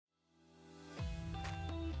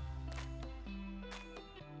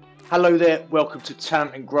Hello there, welcome to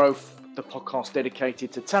Talent and Growth, the podcast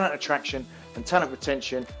dedicated to talent attraction and talent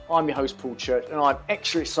retention. I'm your host, Paul Church, and I'm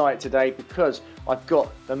extra excited today because I've got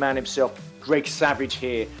the man himself, Greg Savage,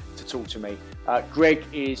 here to talk to me. Greg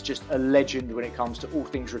is just a legend when it comes to all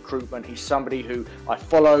things recruitment. He's somebody who I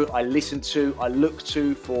follow, I listen to, I look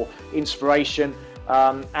to for inspiration.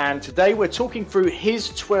 And today we're talking through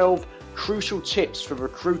his 12 crucial tips for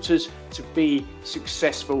recruiters to be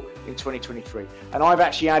successful in 2023. And I've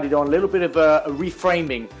actually added on a little bit of a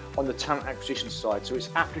reframing on the talent acquisition side, so it's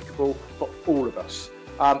applicable for all of us.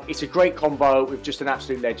 It's a great combo with just an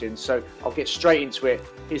absolute legend. So I'll get straight into it.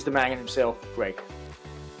 Here's the man himself, Greg.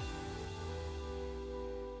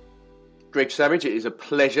 Greg Savage, it is a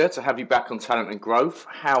pleasure to have you back on Talent and Growth.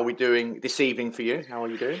 How are we doing this evening for you? How are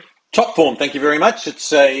you doing? Top form, thank you very much.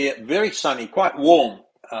 It's a very sunny, quite warm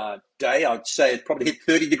day. I'd say it probably hit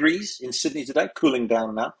 30 degrees in Sydney today, cooling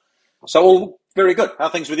down now. So all very good. How are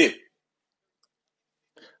things with you?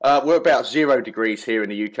 We're about 0 degrees here in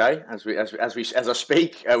the UK as I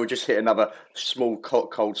speak. We just hit another small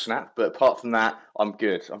cold snap, but apart from that, I'm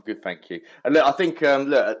good. Thank you. And look, I think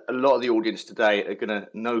a lot of the audience today are going to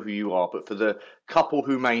know who you are, but for the couple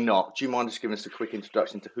who may not, do you mind just giving us a quick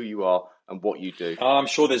introduction to who you are and what you do? I'm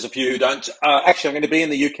sure there's a few who don't. Actually, I'm going to be in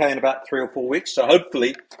the UK in about 3 or 4 weeks, so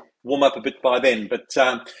hopefully warm up a bit by then. But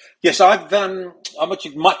yes, I'm what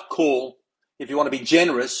you might call, if you want to be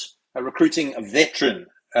generous, a recruiting veteran.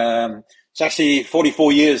 It's actually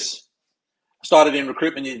 44 years. I started in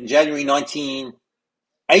recruitment in January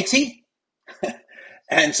 1980.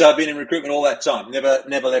 And so I've been in recruitment all that time,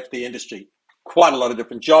 never left the industry. Quite a lot of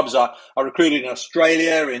different jobs. I recruited in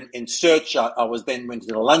Australia in search. I went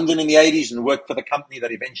to London in the 80s and worked for the company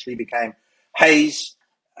that eventually became Hayes.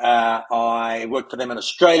 I worked for them in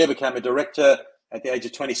Australia, became a director at the age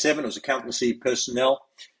of 27. It was accountancy personnel.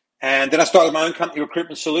 And then I started my own company,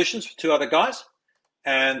 Recruitment Solutions, with 2 other guys.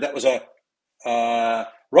 And that was a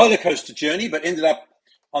roller coaster journey, but ended up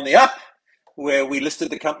on the up, where we listed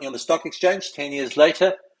the company on the stock exchange 10 years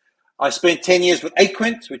later. I spent 10 years with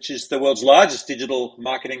Aquent, which is the world's largest digital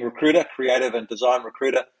marketing recruiter, creative and design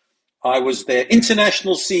recruiter. I was their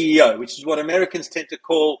international CEO, which is what Americans tend to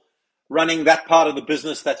call running that part of the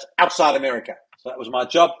business that's outside America. So that was my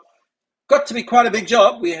job. Got to be quite a big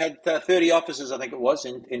job. We had 30 offices, I think it was,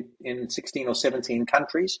 in 16 or 17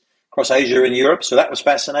 countries across Asia and Europe. So that was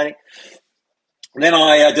fascinating. And then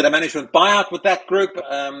I did a management buyout with that group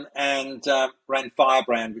and ran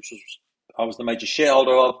Firebrand, which I was the major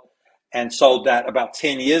shareholder of, and sold that about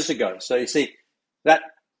 10 years ago. So you see, that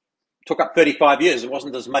took up 35 years. It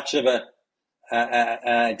wasn't as much of a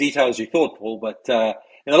detail as you thought, Paul. But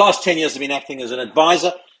in the last 10 years, I've been acting as an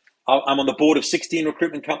advisor. I'm on the board of 16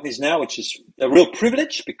 recruitment companies now, which is a real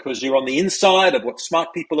privilege because you're on the inside of what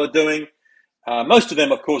smart people are doing. Most of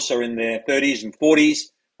them, of course, are in their 30s and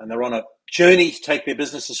 40s, and they're on a journey to take their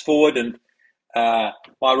businesses forward. And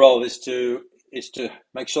my role is to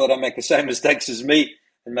make sure they don't make the same mistakes as me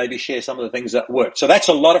and maybe share some of the things that work. So that's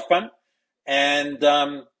a lot of fun. And,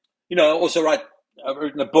 also I've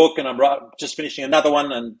written a book and I'm just finishing another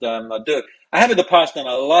one. And I have in the past done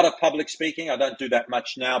a lot of public speaking. I don't do that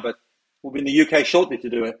much now, but we'll be in the UK shortly to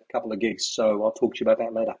do a couple of gigs. So I'll talk to you about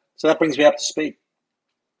that later. So that brings me up to speed.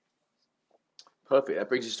 Perfect. That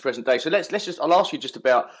brings us to present day. So I'll ask you just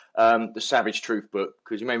about the Savage Truth book,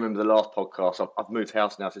 because you may remember the last podcast. I've moved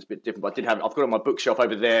house now, so it's a bit different, but I've got it on my bookshelf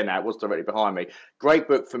over there now. It was directly behind me. Great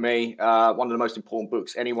book for me. One of the most important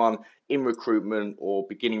books anyone in recruitment or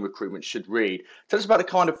beginning recruitment should read. Tell us about the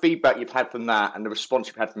kind of feedback you've had from that and the response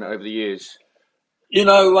you've had from it over the years. You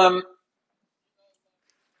don't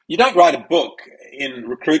write a book in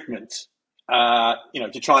recruitment,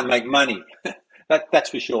 to try and make money. That's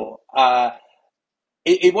for sure.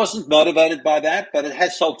 It wasn't motivated by that, but it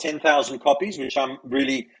has sold 10,000 copies, which I'm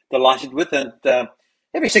really delighted with. And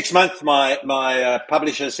every 6 months, my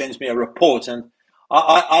publisher sends me a report, and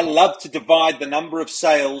I love to divide the number of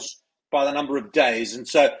sales by the number of days. And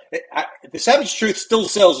so the Savage Truth still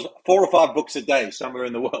sells 4 or 5 books a day somewhere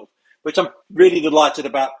in the world, which I'm really delighted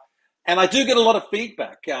about. And I do get a lot of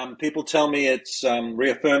feedback. People tell me it's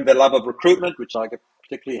reaffirmed their love of recruitment, which I get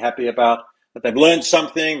particularly happy about, that they've learned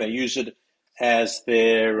something, they use it as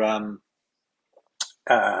their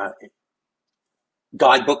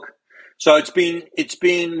guidebook. So it's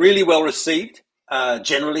been really well received,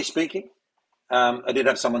 generally speaking. I did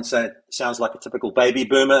have someone say it sounds like a typical baby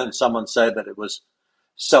boomer, and someone said that it was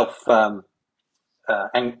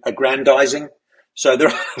self-aggrandizing. So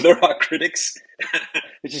there are critics,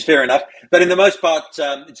 which is fair enough. But in the most part,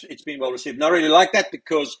 it's been well received. And I really like that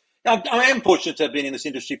because I am fortunate to have been in this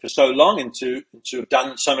industry for so long and to have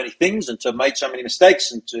done so many things and to have made so many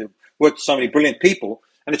mistakes and to work with so many brilliant people.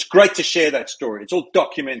 And it's great to share that story. It's all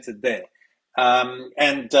documented there.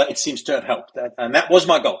 And it seems to have helped. And that was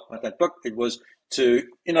my goal with that book. It was to,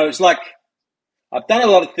 it's like I've done a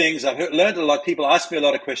lot of things. I've learned a lot. People ask me a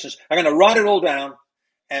lot of questions. I'm going to write it all down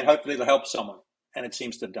and hopefully it'll help someone. And it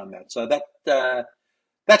seems to have done that. So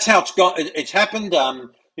that's how it's got. It's happened.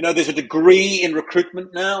 There's a degree in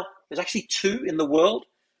recruitment now. There's actually 2 in the world.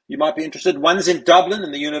 You might be interested. One's in Dublin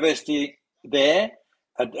in the university there,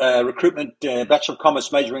 recruitment, Bachelor of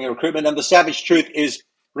Commerce majoring in recruitment. And The Savage Truth is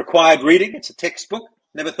required reading. It's a textbook.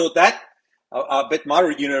 Never thought that. I bet my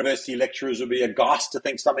university lecturers would be aghast to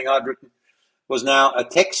think something I'd written was now a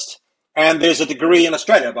text. And there's a degree in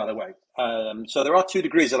Australia, by the way. So there are 2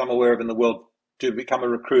 degrees that I'm aware of in the world to become a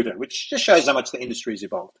recruiter, which just shows how much the industry has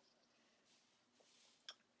evolved.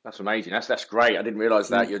 That's amazing. That's great. I didn't realise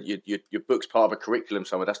that your book's part of a curriculum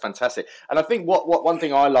somewhere. That's fantastic. And I think what one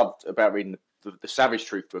thing I loved about reading the Savage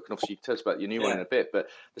Truth book, and obviously you tell us about your new one in a bit, but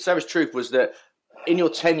the Savage Truth was that in your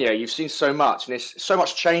tenure you've seen so much, and it's so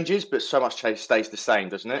much changes, but so much stays the same,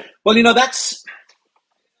 doesn't it? Well,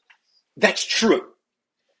 that's true.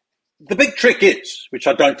 The big trick is, which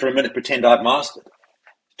I don't for a minute pretend I've mastered,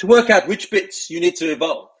 to work out which bits you need to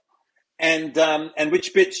evolve. And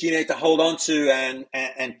which bits you need to hold on to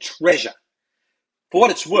and treasure. For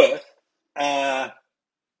what it's worth,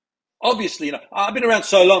 obviously, I've been around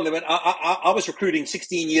so long that I was recruiting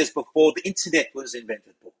 16 years before the internet was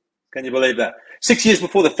invented. Can you believe that? 6 years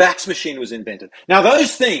before the fax machine was invented. Now,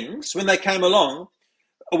 those things, when they came along,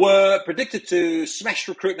 were predicted to smash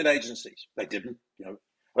recruitment agencies. They didn't.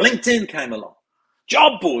 LinkedIn came along.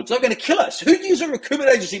 Job boards are going to kill us. Who'd use a recruitment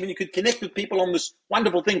agency when you could connect with people on this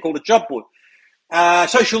wonderful thing called a job board?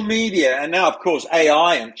 Social media, and now, of course,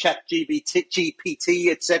 AI and chat GPT,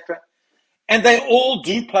 etc. And they all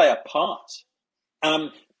do play a part.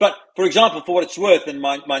 But, for example, for what it's worth, and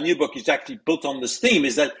my new book is actually built on this theme,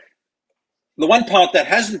 is that the one part that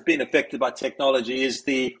hasn't been affected by technology is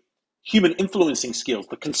the human influencing skills,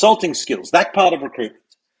 the consulting skills, that part of recruitment.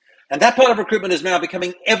 And that part of recruitment is now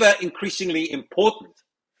becoming ever increasingly important.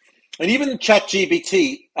 And even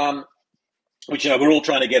ChatGPT, which we're all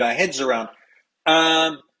trying to get our heads around,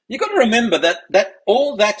 you've got to remember that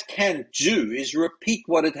all that can do is repeat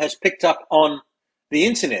what it has picked up on the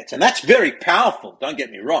internet. And that's very powerful, don't get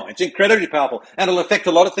me wrong. It's incredibly powerful, and it'll affect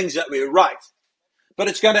a lot of things that we write. But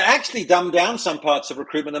it's going to actually dumb down some parts of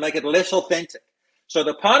recruitment and make it less authentic. So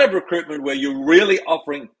the part of recruitment where you're really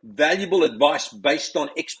offering valuable advice based on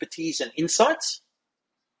expertise and insights,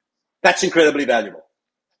 that's incredibly valuable.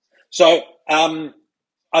 So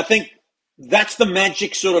I think that's the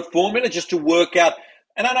magic sort of formula, just to work out.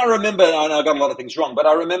 And I remember, I know I got a lot of things wrong, but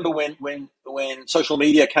I remember when social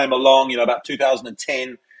media came along, about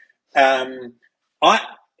 2010,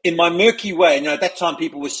 in my murky way, at that time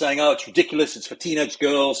people were saying, oh, it's ridiculous, it's for teenage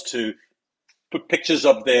girls to put pictures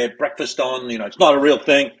of their breakfast on, it's not a real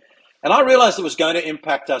thing. And I realized it was going to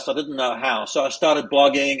impact us. I didn't know how. So I started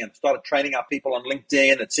blogging and started training up people on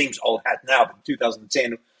LinkedIn. It seems old hat now, but in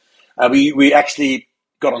 2010, we actually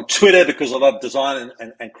got on Twitter because a lot of design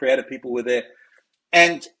and creative people were there.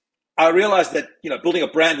 And I realized that, building a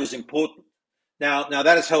brand was important. Now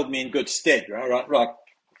that has held me in good stead, right?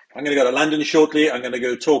 I'm going to go to London shortly. I'm going to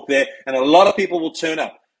go talk there. And a lot of people will turn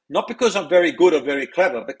up. Not because I'm very good or very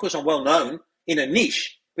clever, but because I'm well known in a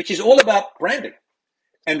niche, which is all about branding.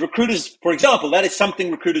 And recruiters, for example, that is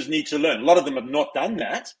something recruiters need to learn. A lot of them have not done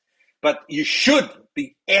that, but you should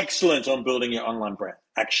be excellent on building your online brand,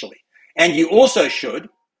 actually. And you also should,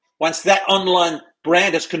 once that online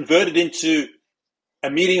brand has converted into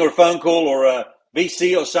a meeting or a phone call or a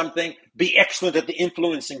VC or something, be excellent at the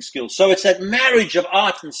influencing skills. So it's that marriage of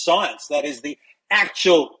art and science that is the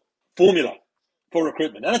actual formula for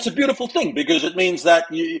recruitment. And it's a beautiful thing because it means that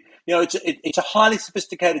it's a highly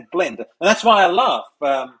sophisticated blend. And that's why I laugh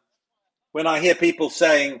when I hear people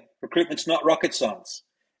saying recruitment's not rocket science.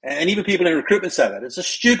 And even people in recruitment say that. It's a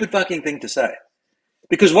stupid fucking thing to say.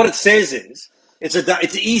 Because what it says is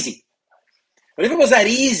it's easy. But if it was that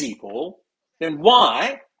easy, Paul, then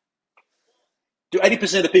why do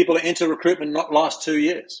 80% of the people that enter recruitment not last 2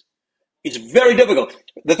 years? It's very difficult.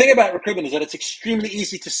 The thing about recruitment is that it's extremely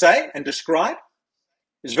easy to say and describe.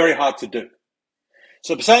 It's very hard to do.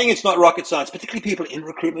 So saying it's not rocket science, particularly people in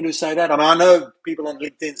recruitment who say that. I know people on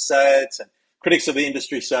LinkedIn say it and critics of the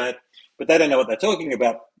industry say it, but they don't know what they're talking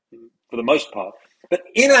about for the most part. But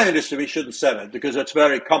in our industry, we shouldn't say that because it's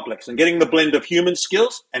very complex. And getting the blend of human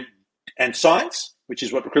skills and science, which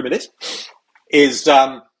is what recruitment is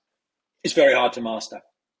very hard to master.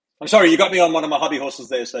 I'm sorry, you got me on one of my hobby horses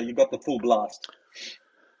there, so you got the full blast.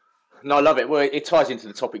 No, I love it. Well, it ties into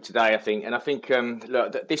the topic today, I think, and I think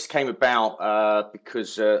look, this came about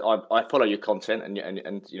because I follow your content,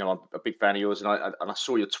 and you know I'm a big fan of yours, and I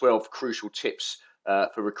saw your 12 crucial tips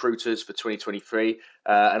for recruiters for 2023,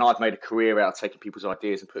 and I've made a career out of taking people's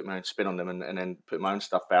ideas and putting my own spin on them, and then putting my own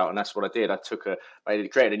stuff out, and that's what I did. I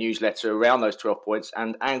created a newsletter around those 12 points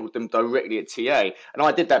and angled them directly at TA, and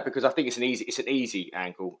I did that because I think it's an easy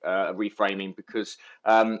angle, reframing, because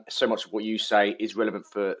so much of what you say is relevant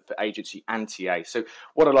for agency and TA. So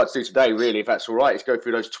what I'd like to do today, really, if that's all right, is go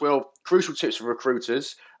through those 12 crucial tips for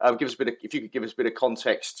recruiters. If you could give us a bit of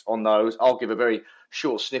context on those, I'll give a very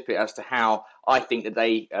short snippet as to how I think that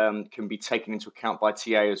they can be taken into account by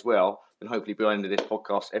TA as well. And hopefully, by the end of this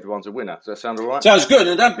podcast, everyone's a winner. Does that sound all right? Sounds good.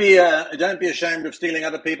 And don't be ashamed of stealing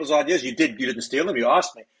other people's ideas. You didn't steal them. You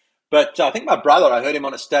asked me. But I think my brother, I heard him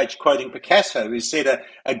on a stage quoting Picasso, who said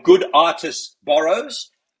a good artist borrows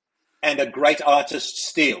and a great artist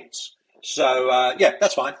steals. So, yeah,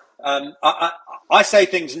 that's fine. I say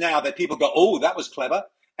things now that people go, oh, that was clever.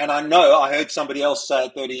 And I know I heard somebody else say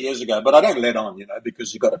it 30 years ago, but I don't let on,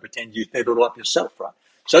 because you've got to pretend you figured it up yourself, right?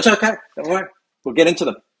 So it's okay. Don't worry. We'll get into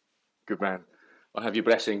them. Good man. I have your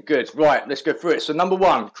blessing. Good. Right, let's go through it. So number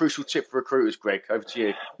one, crucial tip for recruiters, Greg. Over to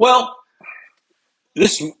you. Well,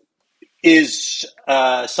 this is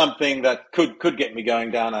something that could get me going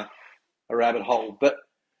down a rabbit hole, but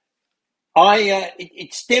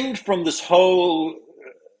it stemmed from this whole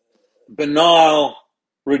banal,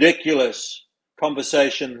 ridiculous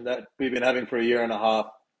conversation that we've been having for a year and a half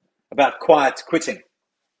about quiet quitting,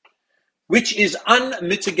 which is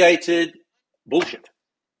unmitigated bullshit.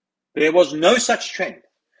 There was no such trend.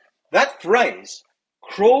 That phrase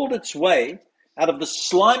crawled its way out of the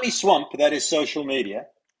slimy swamp that is social media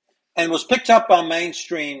and was picked up by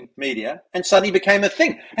mainstream media and suddenly became a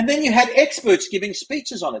thing. And then you had experts giving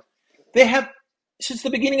speeches on it. Since the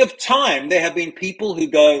beginning of time, there have been people who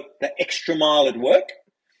go the extra mile at work,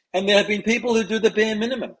 and there have been people who do the bare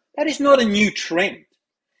minimum. That is not a new trend.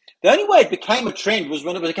 The only way it became a trend was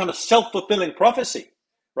when it became a self-fulfilling prophecy,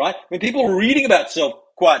 right? When people were reading about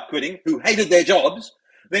quiet quitting, who hated their jobs,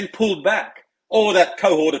 then pulled back. Or that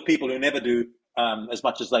cohort of people who never do as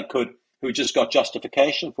much as they could, who just got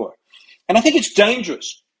justification for it. And I think it's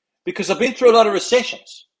dangerous because I've been through a lot of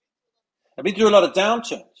recessions. I've been through a lot of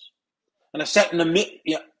downturns. And I've sat in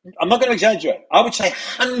I'm not going to exaggerate. I would say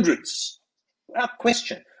hundreds, without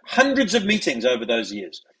question, hundreds of meetings over those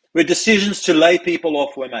years where decisions to lay people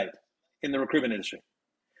off were made in the recruitment industry.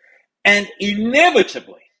 And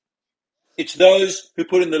inevitably, it's those who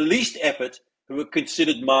put in the least effort who are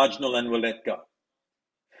considered marginal and will let go.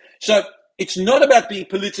 So it's not about being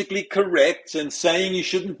politically correct and saying you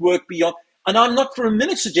shouldn't work beyond. And I'm not for a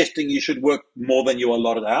minute suggesting you should work more than your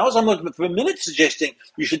allotted hours. I'm not for a minute suggesting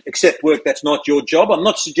you should accept work that's not your job. I'm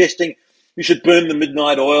not suggesting you should burn the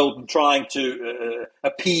midnight oil trying to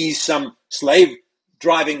appease some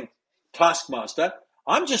slave-driving taskmaster.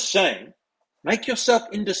 I'm just saying, make yourself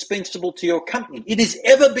indispensable to your company. It has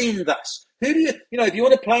ever been thus. If you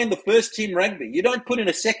want to play in the first team rugby, you don't put in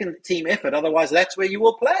a second team effort. Otherwise, that's where you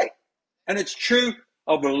will play. And it's true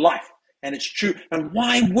of life. And it's true. And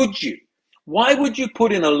why would you? Why would you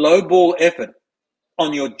put in a low ball effort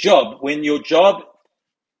on your job when your job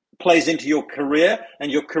plays into your career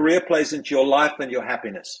and your career plays into your life and your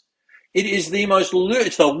happiness? It's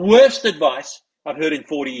the worst advice I've heard in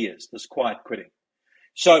 40 years, this quiet quitting.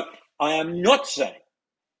 So I am not saying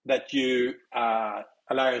that you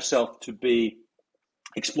allow yourself to be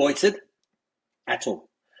exploited at all.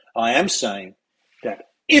 I am saying that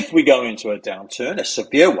if we go into a downturn, a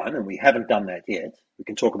severe one, and we haven't done that yet, we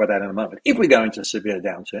can talk about that in a moment. If we go into a severe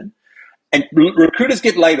downturn and recruiters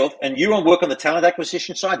get laid off and you work on the talent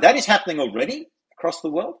acquisition side, that is happening already across the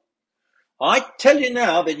world. I tell you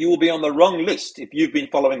now that you will be on the wrong list if you've been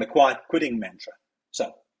following the quiet quitting mantra.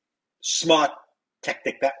 So smart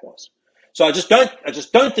tactic that was. So I just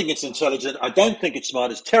don't think it's intelligent. I don't think it's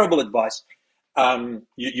smart. It's terrible advice.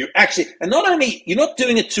 You actually, and not only you're not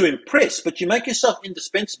doing it to impress, but you make yourself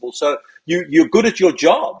indispensable. So you're good at your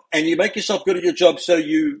job, and you make yourself good at your job so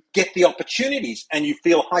you get the opportunities and you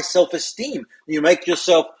feel high self-esteem. You make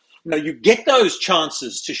yourself, you get those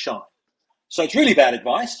chances to shine. So it's really bad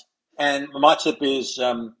advice. And my tip is,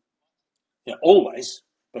 always,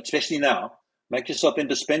 but especially now, make yourself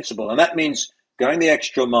indispensable. And that means going the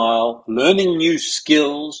extra mile, learning new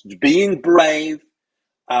skills, being brave,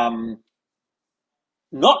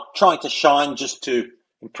 not trying to shine just to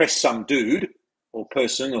impress some dude or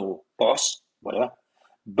person or boss, whatever,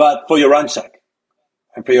 but for your own sake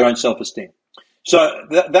and for your own self-esteem. So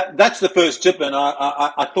that's the first tip, and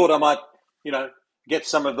I thought I might, get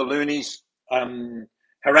some of the loonies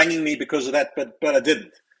haranguing me because of that, but I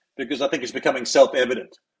didn't, because I think it's becoming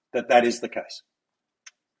self-evident that that is the case.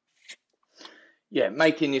 Yeah,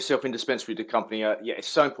 making yourself indispensable to the company. It's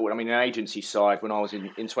so important. I mean, an agency side, when I was in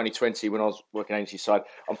 2020, when I was working agency side,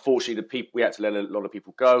 unfortunately, we had to let a lot of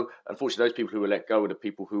people go. Unfortunately, those people who were let go were the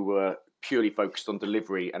people who were purely focused on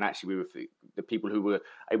delivery, and actually, we were the people who were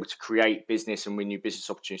able to create business and win new business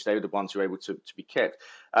opportunities. They were the ones who were able to be kept.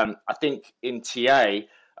 I think in TA.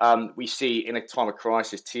 We see in a time of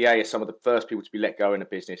crisis, TA are some of the first people to be let go in a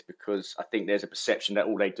business, because I think there's a perception that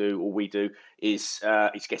all we do is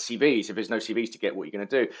get CVs. If there's no CVs to get, what you're going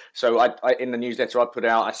to do. So I in the newsletter I put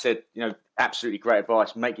out, I said, absolutely great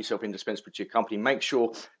advice. Make yourself indispensable to your company. Make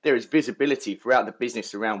sure there is visibility throughout the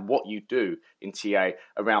business around what you do in TA,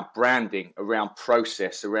 around branding, around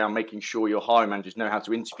process, around making sure your hiring managers know how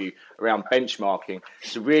to interview, around benchmarking.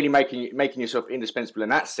 So really making yourself indispensable in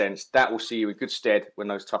that sense, that will see you in good stead when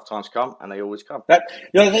those tough times come, and they always come.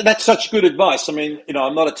 That's such good advice. I mean,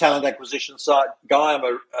 I'm not a talent acquisition side guy. I'm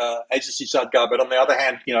a agency side guy, but on the other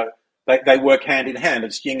hand, they work hand in hand.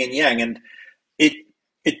 It's yin and yang, and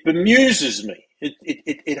it bemuses me.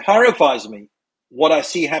 It horrifies me what I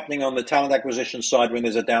see happening on the talent acquisition side when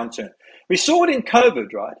there's a downturn. We saw it in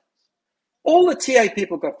COVID, right? All the TA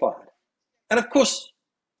people got fired. And of course,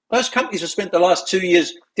 those companies have spent the last 2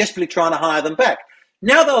 years desperately trying to hire them back.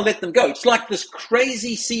 Now they'll let them go. It's like this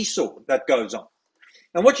crazy seesaw that goes on.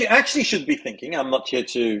 And what you actually should be thinking, I'm not here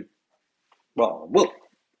to, we'll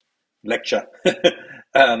lecture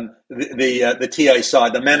the TA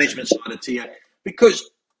side, the management side of TA, because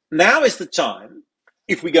now is the time,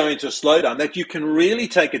 if we go into a slowdown, that you can really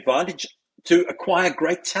take advantage to acquire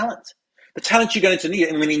great talent. The talent you're going to need,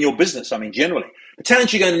 and when in your business, I mean generally, the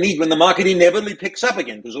talent you're going to need when the market inevitably picks up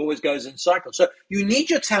again, because it always goes in cycles. So you need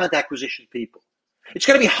your talent acquisition people. It's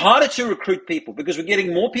going to be harder to recruit people because we're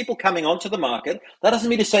getting more people coming onto the market. That doesn't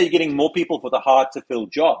mean to say you're getting more people for the hard-to-fill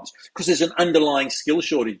jobs, because there's an underlying skill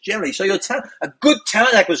shortage generally. So a good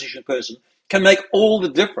talent acquisition person can make all the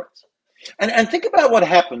difference. And think about what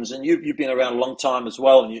happens, and you've been around a long time as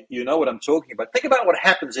well, and you know what I'm talking about. Think about what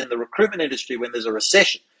happens in the recruitment industry when there's a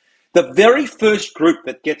recession. The very first group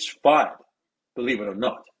that gets fired, believe it or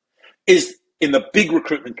not, is in the big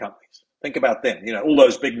recruitment companies. Think about them, all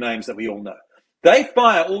those big names that we all know. They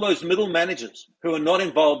fire all those middle managers who are not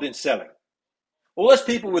involved in selling. All those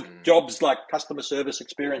people with jobs like customer service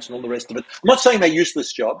experience and all the rest of it. I'm not saying they're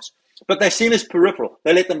useless jobs, but they're seen as peripheral.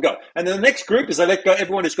 They let them go. And then the next group is they let go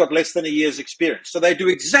everyone who's got less than a year's experience. So they do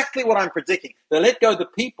exactly what I'm predicting. They let go the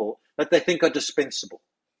people that they think are dispensable,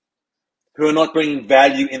 who are not bringing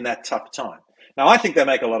value in that tough time. Now, I think they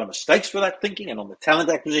make a lot of mistakes for that thinking. And on the talent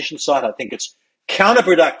acquisition side, I think it's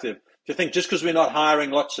counterproductive to think just because we're not hiring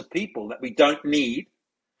lots of people that we don't need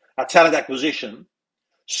our talent acquisition,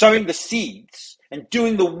 sowing the seeds and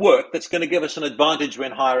doing the work that's going to give us an advantage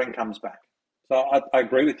when hiring comes back. So I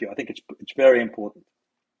agree with you. I think it's very important.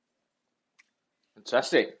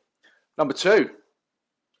 Fantastic. Number 2.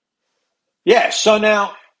 Yeah, so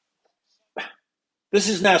now this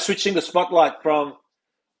is now switching the spotlight from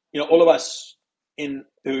all of us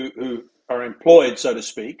who are employed, so to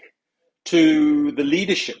speak, to the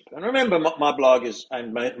leadership. And remember, my blog is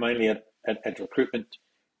aimed mainly at recruitment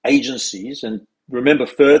agencies. And remember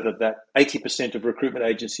further that 80% of recruitment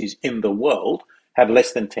agencies in the world have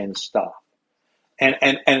less than 10 staff.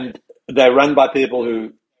 And they're run by people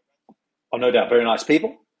who are no doubt very nice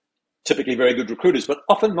people, typically very good recruiters, but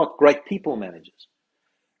often not great people managers.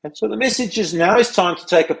 And so the message is now is time to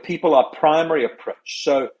take a people are primary approach.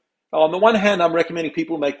 So on the one hand, I'm recommending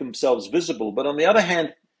people make themselves visible, but on the other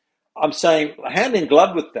hand, I'm saying hand in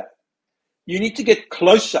glove with that. You need to get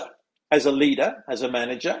closer as a leader, as a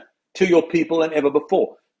manager, to your people than ever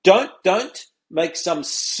before. Don't make some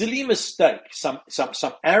silly mistake, some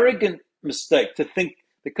arrogant mistake to think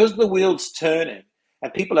because the wheel's turning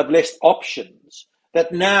and people have less options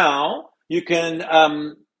that now you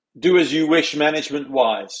can do as you wish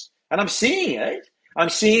management-wise. And I'm seeing it. I'm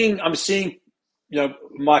seeing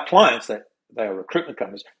my clients, that they are recruitment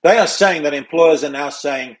companies, they are saying that employers are now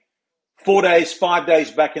saying 4 days, 5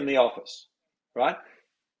 days back in the office, right?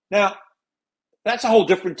 Now, that's a whole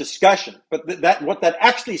different discussion. But what that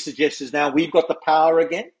actually suggests is now we've got the power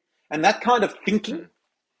again. And that kind of thinking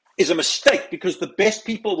is a mistake because the best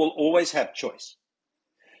people will always have choice.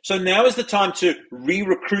 So now is the time to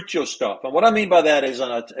re-recruit your staff. And what I mean by that is,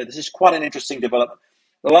 this is quite an interesting development.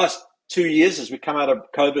 The last 2 years, as we come out of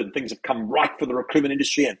COVID and things have come right for the recruitment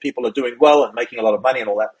industry and people are doing well and making a lot of money and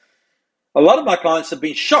all that, A lot of my clients have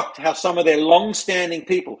been shocked how some of their long-standing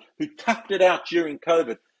people who toughed it out during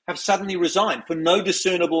COVID have suddenly resigned for no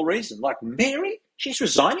discernible reason. Like Mary, she's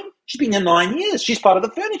resigning. She's been here 9 years. She's part of the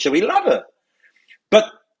furniture. We love her. But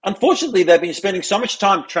unfortunately, they've been spending so much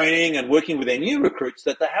time training and working with their new recruits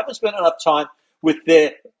that they haven't spent enough time with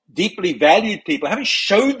their deeply valued people, haven't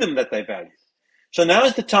showed them that they value. So now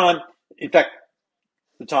is the time, in fact,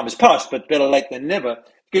 the time has passed, but better late than never, to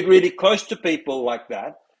get really close to people like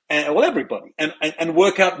that, and well, everybody, and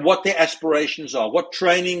work out what their aspirations are, what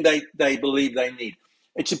training they believe they need.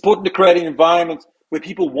 It's important to create an environment where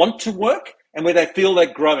people want to work and where they feel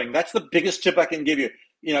they're growing. That's the biggest tip I can give you.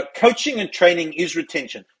 You know, coaching and training is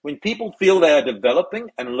retention. When people feel they are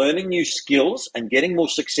developing and learning new skills and getting more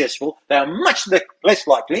successful, they are much less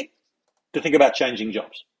likely to think about changing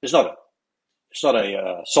jobs. It's not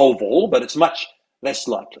a solve all, but it's much less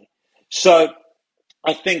likely. So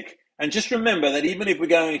I think, and just remember that even if we're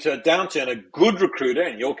going into a downturn, a good recruiter,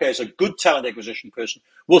 in your case, a good talent acquisition person,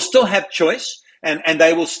 will still have choice, and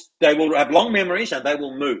they will have long memories, and they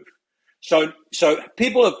will move. So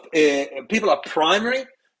people are primary,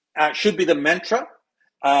 should be the mantra,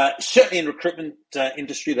 certainly in recruitment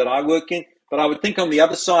industry that I work in, but I would think on the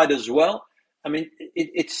other side as well. I mean,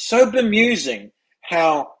 it's so bemusing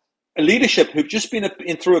how a leadership who've just been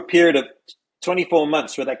through a period of 24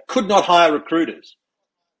 months where they could not hire recruiters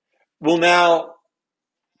will now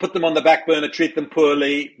put them on the back burner, treat them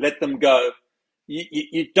poorly, let them go.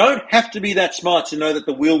 You don't have to be that smart to know that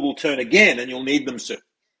the wheel will turn again and you'll need them soon.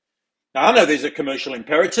 Now, I know there's a commercial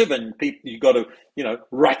imperative and you've got to,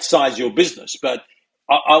 right size your business, but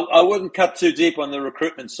I wouldn't cut too deep on the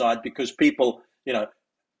recruitment side because people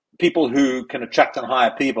who can attract and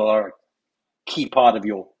hire people are a key part of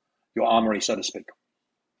your armory, so to speak.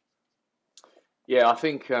 Yeah, I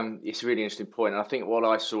think it's a really interesting point. And I think what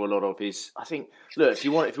I saw a lot of is, look, if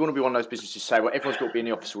you want to be one of those businesses say, well, everyone's got to be in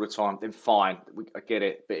the office all the time, then fine, I get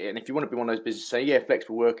it. And if you want to be one of those businesses say, yeah,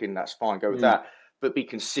 flexible working, that's fine, go with that. But be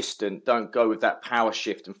consistent. Don't go with that power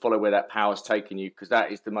shift and follow where that power's taking you, because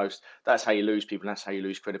that's how you lose people, and that's how you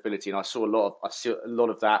lose credibility. And I see a lot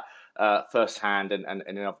of that firsthand and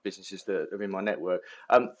in other businesses that are in my network.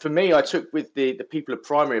 For me, I took with the people of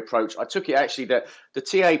primary approach, I took it actually that the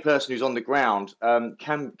TA person who's on the ground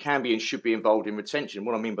can be and should be involved in retention.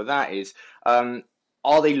 What I mean by that is,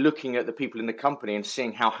 are they looking at the people in the company and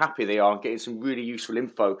seeing how happy they are and getting some really useful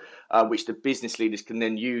info, which the business leaders can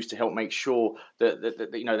then use to help make sure that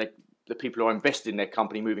the people are invested in their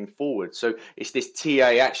company moving forward. So it's this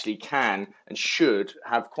TA actually can and should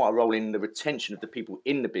have quite a role in the retention of the people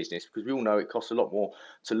in the business, because we all know it costs a lot more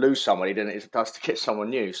to lose somebody than it does to get someone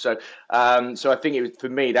new. So I think it was, for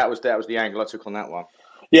me, that was the angle I took on that one.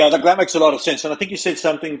 Yeah, that makes a lot of sense. And I think you said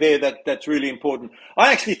something there that's really important.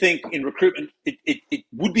 I actually think in recruitment, it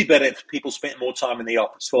would be better if people spent more time in the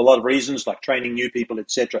office for a lot of reasons, like training new people,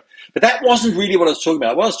 etc. But that wasn't really what I was talking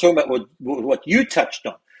about. What I was talking about what you touched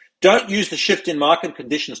on. Don't use the shift in market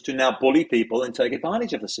conditions to now bully people and take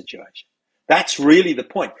advantage of the situation. That's really the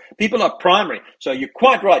point. People are primary. So you're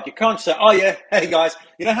quite right. You can't say, oh yeah, hey guys,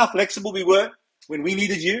 you know how flexible we were when we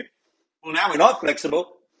needed you? Well, now we're not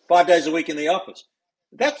flexible. 5 days a week in the office.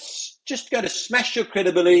 That's just going to smash your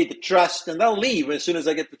credibility, the trust, and they'll leave as soon as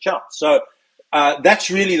they get the chance. So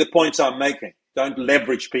that's really the points I'm making. Don't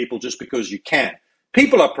leverage people just because you can.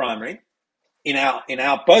 People are primary in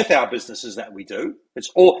both our businesses that we do.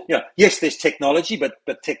 It's all, yes, there's technology, but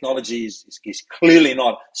technology is clearly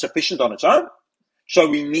not sufficient on its own. So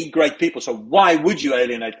we need great people. So why would you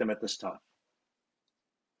alienate them at this time?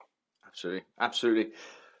 Absolutely.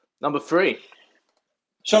 Number 3.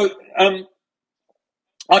 So,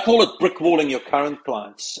 I call it brickwalling your current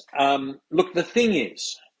clients. Look, the thing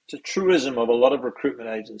is, it's a truism of a lot of recruitment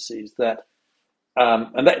agencies that,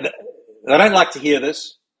 and they don't like to hear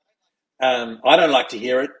this. I don't like to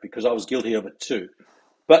hear it because I was guilty of it too.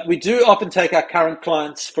 But we do often take our current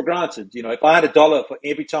clients for granted. If I had $1 for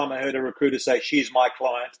every time I heard a recruiter say, she's my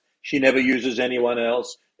client, she never uses anyone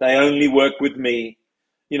else, they only work with me,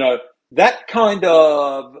 that kind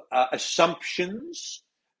of assumptions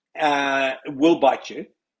will bite you.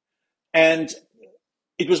 And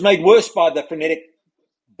it was made worse by the frenetic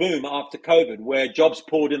boom after COVID, where jobs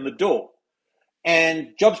poured in the door. And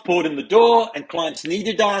jobs poured in the door, and clients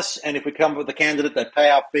needed us. And if we come up with a candidate, they'd pay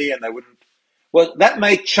our fee, and they wouldn't. Well, that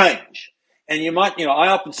may change. And you might, I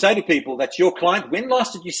often say to people, that's your client. When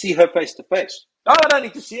last did you see her face to face? Oh, I don't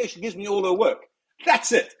need to see her. She gives me all her work.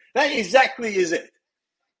 That's it. That exactly is it.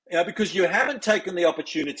 Because you haven't taken the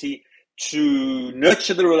opportunity to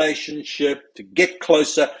nurture the relationship, to get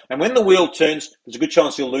closer. And when the wheel turns, there's a good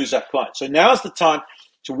chance you'll lose that client. So now's the time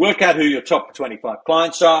to work out who your top 25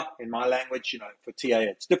 clients are. In my language, for TA,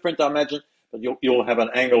 it's different, I imagine, but you'll have an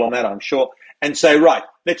angle on that, I'm sure. And say, right,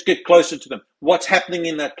 let's get closer to them. What's happening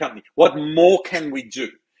in that company? What more can we do?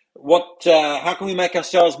 How can we make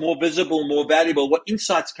ourselves more visible, more valuable? What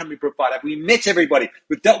insights can we provide? Have we met everybody?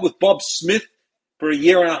 We've dealt with Bob Smith for a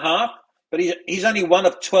year and a half, but he's only one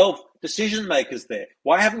of 12 decision makers there.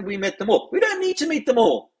 Why haven't we met them all? We don't need to meet them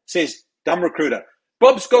all, says dumb recruiter.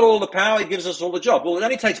 Bob's got all the power. He gives us all the job. Well, it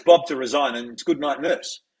only takes Bob to resign, and it's good night,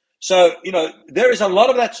 nurse. So, there is a lot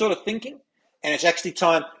of that sort of thinking, and it's actually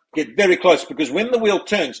time to get very close, because when the wheel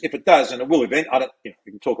turns, if it does, and it will eventually,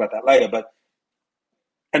 we can talk about that later,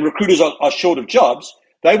 and recruiters are short of jobs,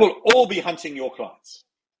 they will all be hunting your clients.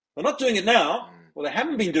 They're not doing it now. Well, they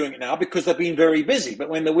haven't been doing it now because they've been very busy. But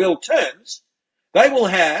when the wheel turns, they will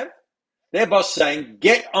have their boss saying,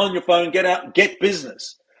 get on your phone, get out, get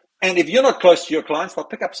business. And if you're not close to your clients, they'll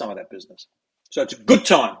pick up some of that business. So it's a good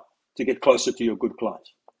time to get closer to your good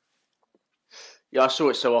clients. Yeah, I saw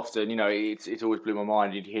it so often. It's always blew my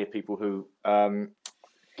mind. You'd hear people who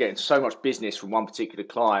getting so much business from one particular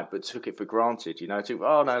client, but took it for granted.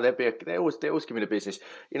 Oh no, they always give me the business.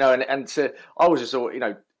 I was just thought,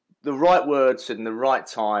 the right words said in the right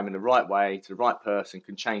time in the right way to the right person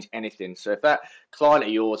can change anything. So if that client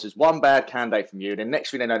of yours is one bad candidate from you, then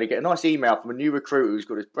next thing they know, they get a nice email from a new recruiter who's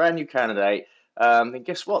got this brand new candidate. Then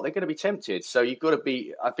guess what? They're going to be tempted. So you've got to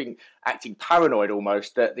be, I think, acting paranoid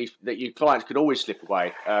almost that your clients could always slip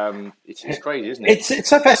away. It's crazy, isn't it? It's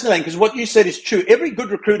so fascinating, because what you said is true. Every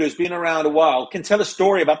good recruiter who's been around a while can tell a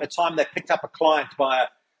story about the time they picked up a client via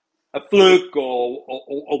a fluke or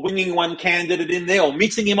winging one candidate in there, or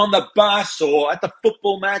meeting him on the bus or at the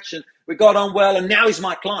football match, and we got on well, and now he's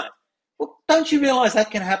my client. Well, don't you realize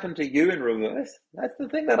that can happen to you in reverse? That's the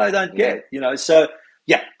thing that I don't get, So,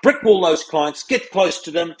 yeah, brick wall those clients, get close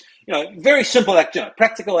to them. Very simple,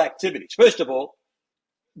 practical activities. First of all,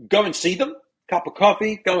 go and see them, cup of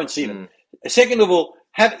coffee, go and see them. Second of all,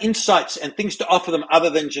 have insights and things to offer them other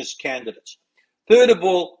than just candidates. Third of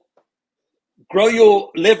all, grow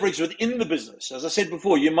your leverage within the business. As I said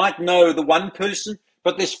before, you might know the one person,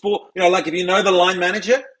 but there's four, like if you know the line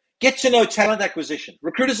manager, get to know talent acquisition.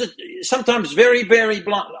 Recruiters are sometimes very, very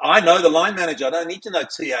blunt. I know the line manager. I don't need to know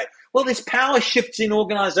TA. Well, there's power shifts in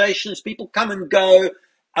organizations. People come and go.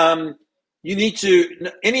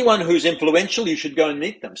 Anyone who's influential, you should go and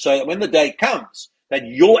meet them. So that when the day comes that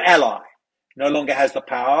your ally no longer has the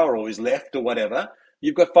power or is left or whatever,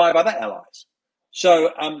 you've got 5 other allies.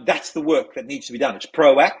 So that's the work that needs to be done. It's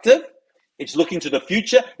proactive. It's looking to the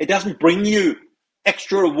future. It doesn't bring you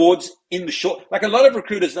extra rewards in the short. Like a lot of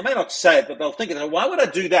recruiters, they may not say it, but they'll think, why would I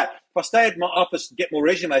do that? If I stay at my office and get more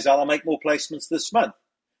resumes out, I'll make more placements this month.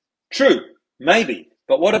 True, maybe.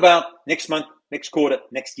 But what about next month, next quarter,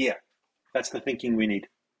 next year? That's the thinking we need.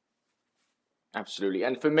 Absolutely.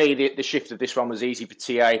 And for me, the shift of this one was easy for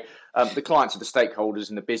TA. The clients are the stakeholders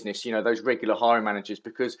in the business, those regular hiring managers,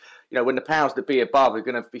 because, when the powers that be above are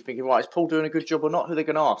going to be thinking, right, is Paul doing a good job or not? Who are they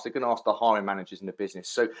going to ask? They're going to ask the hiring managers in the business.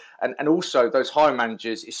 So, and also those hiring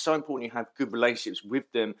managers, it's so important you have good relationships with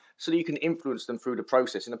them so that you can influence them through the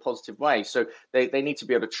process in a positive way. So they need to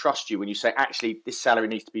be able to trust you when you say, actually, this salary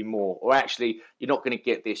needs to be more, or actually, you're not going to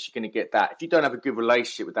get this, you're going to get that. If you don't have a good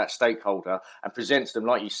relationship with that stakeholder and present to them,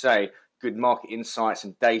 like you say, good market insights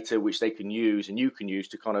and data which they can use and you can use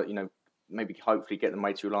to kind of, maybe hopefully get them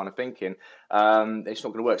to your line of thinking, it's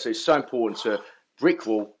not going to work. So it's so important to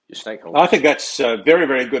brickwall your stakeholders. I think that's very,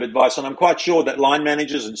 very good advice. And I'm quite sure that line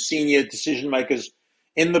managers and senior decision makers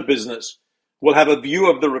in the business will have a view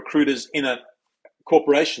of the recruiters in a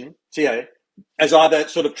corporation, TA, as either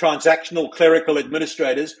sort of transactional clerical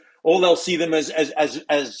administrators, or they'll see them as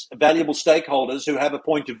valuable stakeholders who have a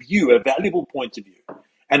point of view, a valuable point of view.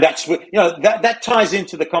 And that's what, that ties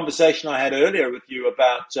into the conversation I had earlier with you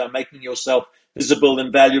about making yourself visible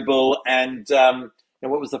and valuable. And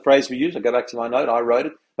what was the phrase we used? I'll go back to my note. I wrote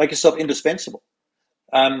it. Make yourself indispensable.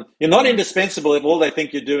 You're not indispensable if all they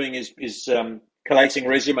think you're doing is collating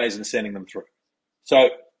resumes and sending them through.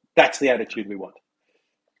 So that's the attitude we want.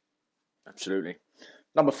 Absolutely.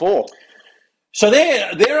 Number 4. So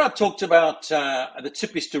there I talked about the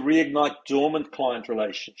tip is to reignite dormant client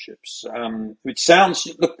relationships, which sounds,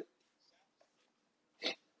 look,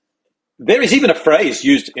 there is even a phrase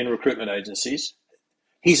used in recruitment agencies.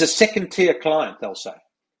 He's a second tier client, they'll say,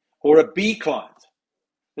 or a B client.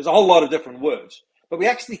 There's a whole lot of different words, but we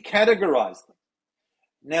actually categorize them.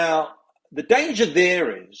 Now, the danger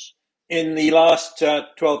there is in the last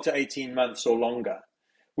 12 to 18 months or longer,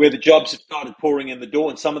 where the jobs have started pouring in the door,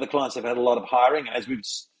 and some of the clients have had a lot of hiring. As we've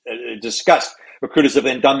discussed. Recruiters have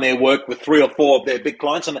then done their work with 3 or 4 of their big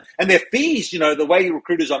clients, and their fees, the way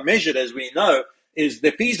recruiters are measured, as we know, is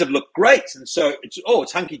their fees have looked great. And so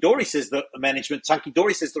it's hunky-dory, says the management. It's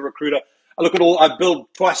hunky-dory, says the recruiter. Look at I've billed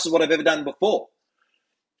twice what I've ever done before.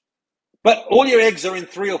 But all your eggs are in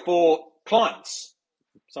 3 or 4 clients.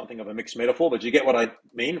 Something of a mixed metaphor, but you get what I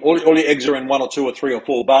mean. All your eggs are in 1 or 2 or 3 or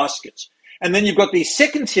 4 baskets. And then you've got these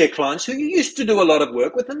second-tier clients who you used to do a lot of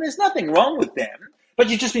work with, and there's nothing wrong with them, but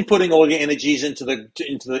you've just been putting all your energies into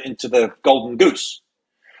the golden goose.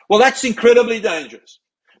 Well, that's incredibly dangerous,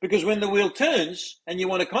 because when the wheel turns and you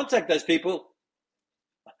want to contact those people,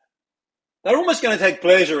 they're almost going to take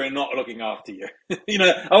pleasure in not looking after you.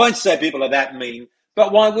 I won't say people are that mean,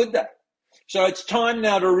 but why would they? So it's time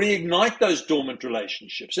now to reignite those dormant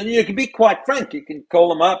relationships. And you can be quite frank. You can call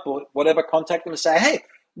them up or whatever, contact them and say, hey,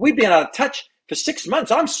 we've been out of touch for 6 months.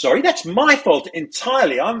 I'm sorry. That's my fault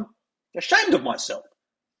entirely. I'm ashamed of myself.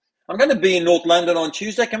 I'm going to be in North London on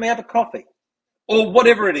Tuesday. Can we have a coffee? Or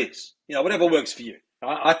whatever it is, whatever works for you.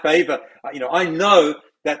 I favor, I know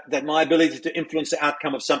that my ability to influence the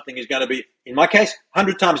outcome of something is going to be, in my case,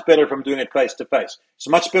 100 times better if I'm doing it face to face. It's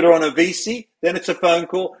much better on a VC, then it's a phone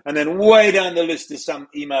call, and then way down the list is some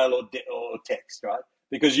email or text, right?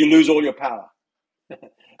 Because you lose all your power,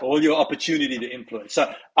 all your opportunity to influence.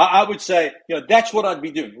 So I would say, that's what I'd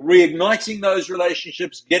be doing. Reigniting those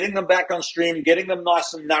relationships, getting them back on stream, getting them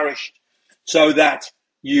nice and nourished so that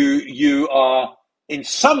you are in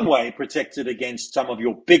some way protected against some of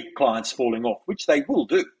your big clients falling off, which they will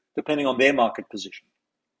do, depending on their market position.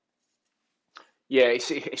 Yeah, it's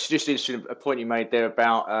just interesting, a point you made there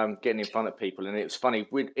about getting in front of people. And it was funny,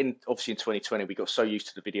 obviously in 2020, we got so used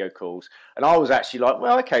to the video calls. And I was actually like,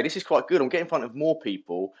 well, okay, this is quite good. I'm getting in front of more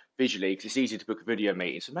people visually because it's easy to book a video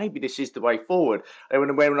meeting. So maybe this is the way forward.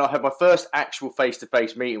 And when I had my first actual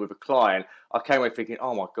face-to-face meeting with a client, I came away thinking,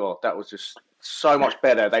 oh my God, that was just so much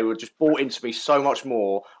better. They were just bought into me so much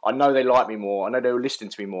more. I know they like me more. I know they were listening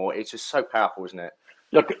to me more. It's just so powerful, isn't it?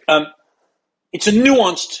 Look, it's a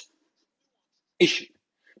nuanced issue,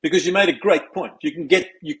 because you made a great point. You can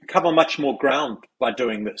cover much more ground by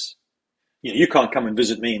doing this. You can't come and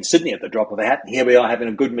visit me in Sydney at the drop of a hat, and here we are having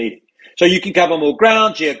a good meeting. So you can cover more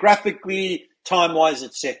ground geographically, time-wise,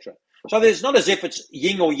 etc. So there's not as if it's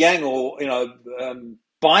yin or yang or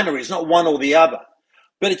binary. It's not one or the other.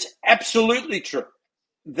 But it's absolutely true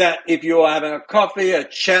that if you're having a coffee, a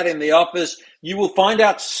chat in the office, you will find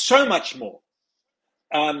out so much more.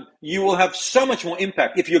 You will have so much more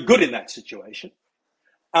impact if you're good in that situation.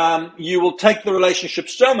 You will take the relationship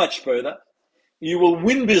so much further. You will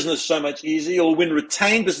win business so much easier. You'll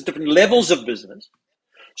retain business, different levels of business.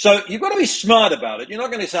 So you've got to be smart about it. You're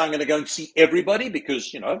not going to say, I'm going to go and see everybody,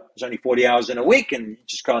 because, there's only 40 hours in a week and you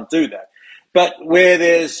just can't do that. But where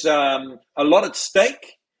there's a lot at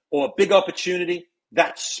stake or a big opportunity,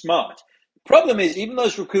 that's smart. The problem is, even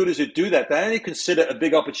those recruiters who do that, they only consider a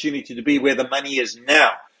big opportunity to be where the money is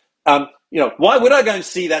now. Why would I go and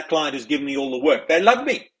see that client who's given me all the work? They love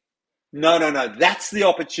me. No. That's the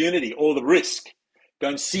opportunity or the risk. Go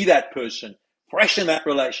and see that person, freshen that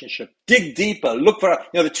relationship, dig deeper, look for,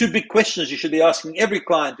 the 2 big questions you should be asking every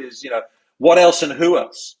client is, what else and who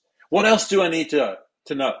else? What else do I need to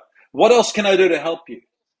know? What else can I do to help you?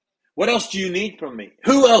 What else do you need from me?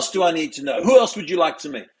 Who else do I need to know? Who else would you like to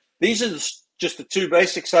meet? These are just the 2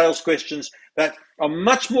 basic sales questions that are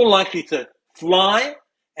much more likely to fly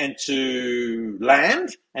and to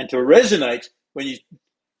land and to resonate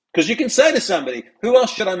because you can say to somebody, who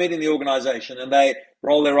else should I meet in the organization? And they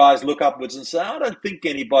roll their eyes, look upwards and say, I don't think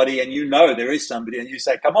anybody. And there is somebody. And you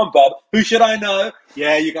say, come on, Bob, who should I know?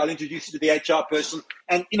 Yeah, I'll introduce you to the HR person.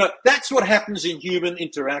 And, that's what happens in human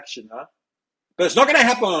interaction. Huh? But it's not going to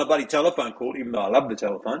happen on a bloody telephone call, even though I love the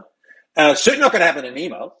telephone. Certainly not going to happen in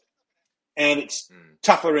email. And it's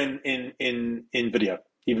tougher in video,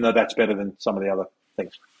 even though that's better than some of the other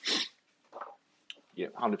things. Yeah,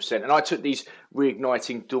 100%. And I took these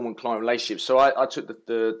reigniting dormant client relationships. So I took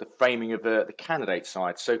the framing of the candidate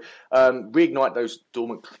side. So reignite those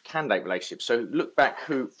dormant candidate relationships. So look back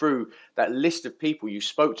through that list of people you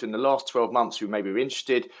spoke to in the last 12 months who maybe were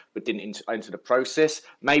interested but didn't enter the process.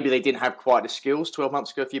 Maybe they didn't have quite the skills 12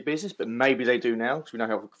 months ago for your business, but maybe they do now, because we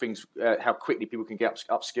know how quickly people can get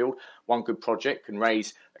upskilled. One good project can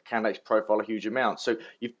raise a candidate's profile a huge amount. So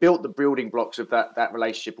you've built the building blocks of that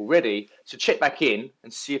relationship already. So check back in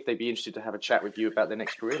and see if they'd be interested to have a chat with you about their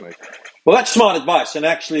next career move. Well, that's smart advice, and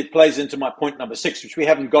actually it plays into my point number 6, which we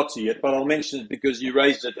haven't got to yet, but I'll mention it because you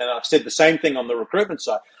raised it, and I've said the same thing on the recruitment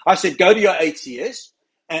side. I said go to your ATS,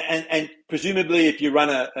 and presumably if you run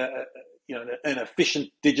an efficient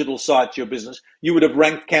digital site to your business, you would have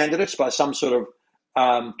ranked candidates by some sort of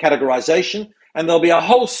categorization, and there'll be a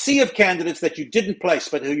whole sea of candidates that you didn't place,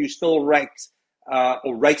 but who you still ranked,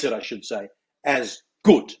 or rated, I should say, as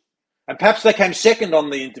good. And perhaps they came second on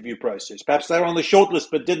the interview process. Perhaps they were on the shortlist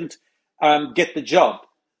but didn't get the job.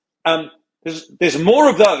 There's more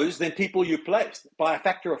of those than people you placed by a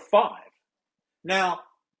factor of 5. Now,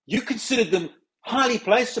 you considered them highly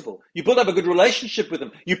placeable. You built up a good relationship with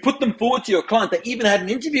them. You put them forward to your client. They even had an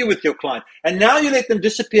interview with your client. And now you let them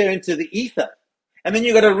disappear into the ether. And then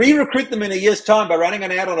you've got to re-recruit them in a year's time by running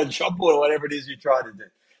an ad on a job board or whatever it is you try to do.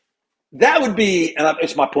 That would be, and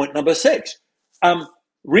it's my point number 6,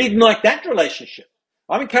 reignite that relationship.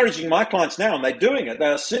 I'm encouraging my clients now, and they're doing it. They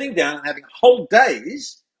are sitting down and having whole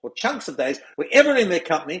days or chunks of days where everyone in their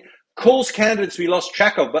company calls candidates we lost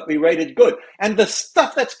track of, but we rated good. And the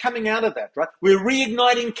stuff that's coming out of that, right? We're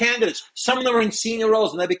reigniting candidates. Some of them are in senior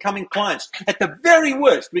roles and they're becoming clients. At the very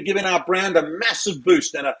worst, we're giving our brand a massive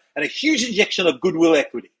boost and a huge injection of goodwill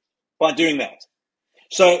equity by doing that.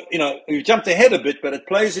 So, we've jumped ahead a bit, but it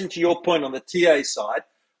plays into your point on the TA side.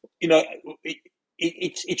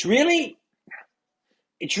 It's really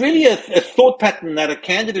a thought pattern that a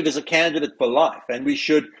candidate is a candidate for life, and we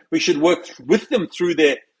should work with them through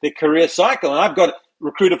their career cycle. And I've got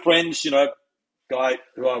recruiter friends, guy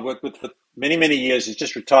who I worked with for many, many years. He's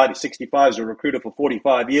just retired. He's 65. He's a recruiter for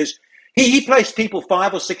 45 years. He placed people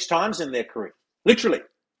 5 or 6 times in their career, literally.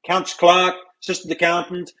 Accounts clerk, assistant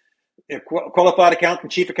accountant, qualified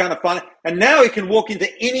accountant, chief accountant, finance, and now he can walk into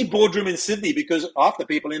any boardroom in Sydney because half the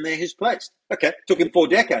people in there he's placed. Okay, took him 4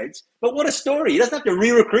 decades, but what a story. He doesn't have to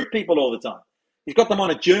re-recruit people all the time. He's got them on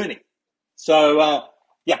a journey. So,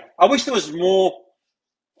 I wish there was more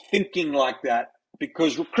thinking like that,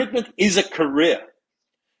 because recruitment is a career.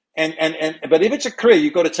 But if it's a career,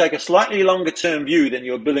 you've got to take a slightly longer term view than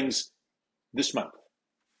your billings this month.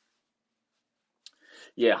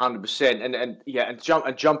 Yeah, 100%.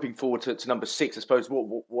 And jumping forward to number 6, I suppose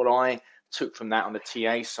what I took from that on the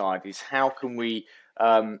TA side is how can we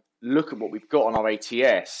look at what we've got on our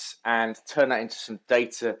ATS and turn that into some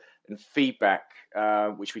data and feedback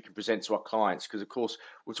which we can present to our clients, because of course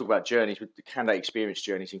we'll talk about journeys, but the candidate experience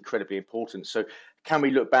journey is incredibly important. So can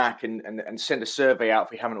we look back and send a survey out,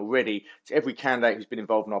 if we haven't already, to every candidate who's been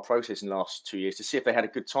involved in our process in the last 2 years to see if they had a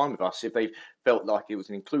good time with us, if they felt like it was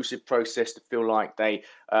an inclusive process, to feel like they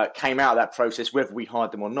came out of that process, whether we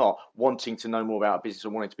hired them or not, wanting to know more about our business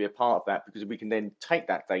or wanting to be a part of that, because we can then take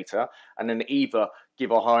that data and then either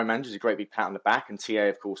give our hiring managers a great big pat on the back, and TA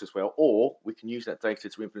of course as well, or we can use that data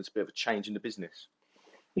to influence a bit of a change in the business.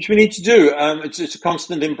 Which we need to do. It's a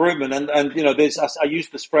constant improvement. And I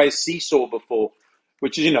used this phrase seesaw before,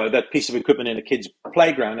 which is, that piece of equipment in a kid's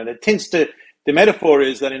playground. And it tends to, the metaphor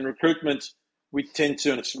is that in recruitment, we tend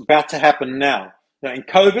to, and it's about to happen now. Now, in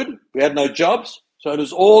COVID, we had no jobs. So it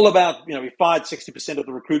was all about, we fired 60% of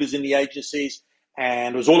the recruiters in the agencies,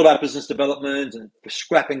 and it was all about business development and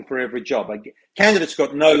scrapping for every job. Candidates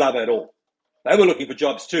got no love at all. They were looking for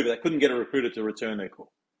jobs too, but they couldn't get a recruiter to return their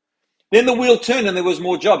call. Then the wheel turned and there was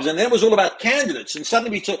more jobs, and then it was all about candidates. And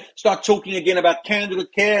suddenly we start talking again about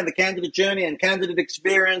candidate care and the candidate journey and candidate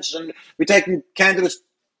experience. And we're taking candidates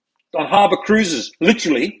on harbour cruises,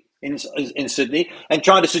 literally, in Sydney, and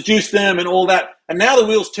trying to seduce them and all that. And now the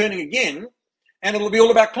wheel's turning again, and it'll be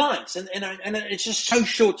all about clients. And it's just so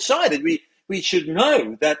short-sighted. We should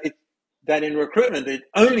know that in recruitment it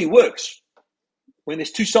only works when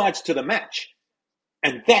there's 2 sides to the match.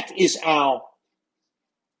 And that is our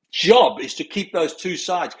job, is to keep those 2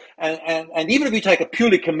 sides. And even if you take a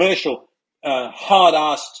purely commercial,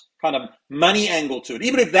 hard-assed kind of money angle to it,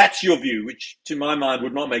 even if that's your view, which to my mind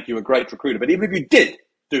would not make you a great recruiter, but even if you did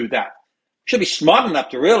do that, you should be smart enough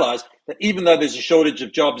to realize that even though there's a shortage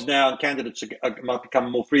of jobs now and candidates might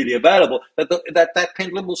become more freely available, that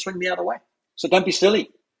pendulum will swing the other way. So don't be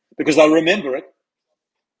silly, because they'll remember it.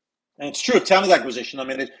 And it's true of talent acquisition. I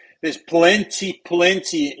mean, there's plenty,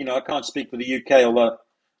 I can't speak for the UK, although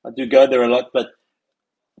I do go there a lot, but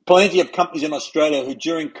plenty of companies in Australia who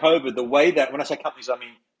during COVID, the way that, when I say companies, I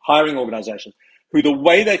mean hiring organizations, who the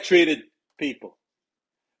way they treated people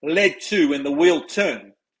led to, when the wheel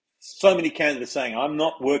turned, so many candidates saying, I'm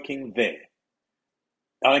not working there.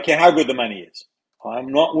 I don't care how good the money is.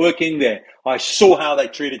 I'm not working there. I saw how they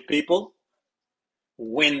treated people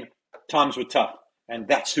when times were tough, and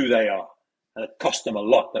that's who they are. And it cost them a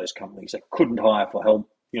lot, those companies. They couldn't hire for help,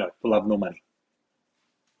 for love nor money,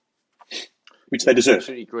 which they deserve.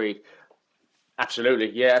 Absolutely agreed.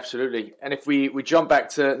 Absolutely, yeah, absolutely. And if we jump back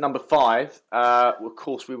to number 5, of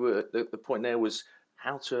course, we were the point there was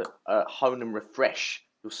how to hone and refresh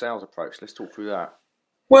your sales approach. Let's talk through that.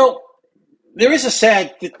 Well, there is a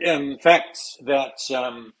sad fact that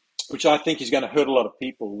which I think is going to hurt a lot of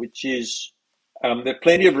people, which is there are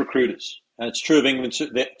plenty of recruiters, and it's true of England too,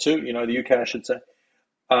 the UK, I should say.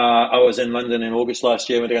 I was in London in August last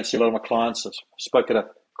year. Went to go and see a lot of my clients. I spoke at a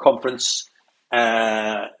conference.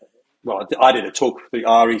 I did a talk for the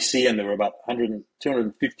REC, and there were about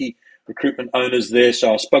 250 recruitment owners there.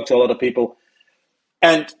 So I spoke to a lot of people.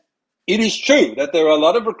 And it is true that there are a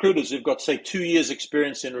lot of recruiters who've got, say, 2 years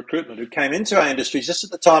experience in recruitment who came into our industry just at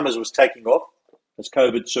the time as it was taking off, as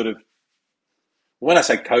COVID sort of, when I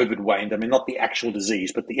say COVID waned, I mean not the actual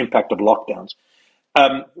disease, but the impact of lockdowns.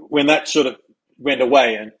 When that sort of went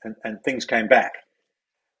away and things came back,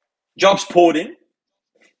 jobs poured in,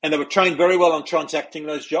 and they were trained very well on transacting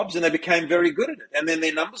those jobs, and they became very good at it. And then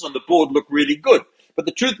their numbers on the board look really good. But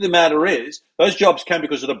the truth of the matter is, those jobs came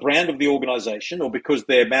because of the brand of the organization or because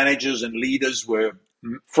their managers and leaders were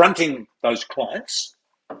fronting those clients.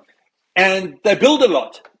 And they build a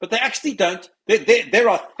lot, but they actually don't. There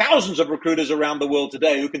are thousands of recruiters around the world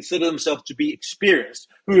today who consider themselves to be experienced,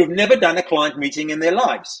 who have never done a client meeting in their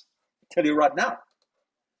lives. I'll tell you right now,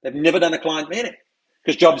 they've never done a client meeting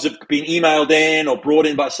because jobs have been emailed in or brought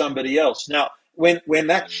in by somebody else. Now, when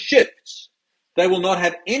that shifts, they will not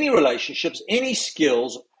have any relationships, any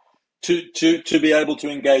skills to be able to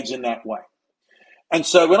engage in that way. And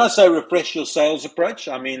so when I say refresh your sales approach,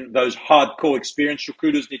 I mean those hardcore experienced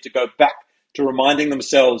recruiters need to go back to reminding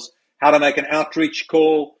themselves how to make an outreach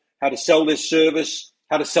call, how to sell their service,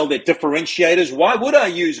 how to sell their differentiators. Why would I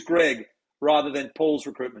use Greg rather than Paul's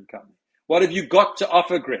recruitment company? What have you got to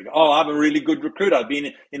offer, Greg? Oh, I'm a really good recruiter. I've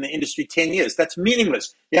been in the industry 10 years. That's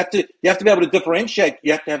meaningless. You have to be able to differentiate.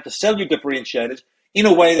 You have to sell your differentiators in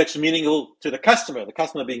a way that's meaningful to the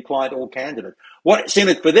customer being client or candidate. What's in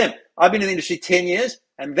it for them? I've been in the industry 10 years,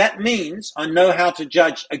 and that means I know how to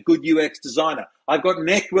judge a good UX designer. I've got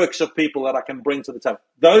networks of people that I can bring to the table.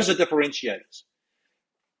 Those are differentiators.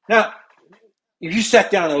 Now, if you sat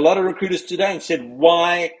down a lot of recruiters today and said,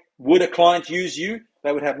 why would a client use you?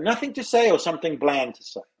 They would have nothing to say or something bland to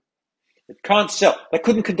say. It can't sell. They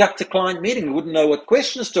couldn't conduct a client meeting. They wouldn't know what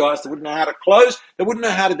questions to ask. They wouldn't know how to close. They wouldn't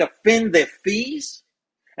know how to defend their fees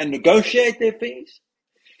and negotiate their fees.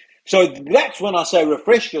 So that's when I say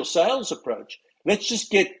refresh your sales approach. Let's just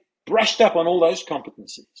get brushed up on all those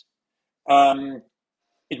competencies.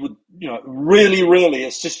 It would, really, really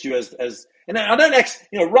assist you as and I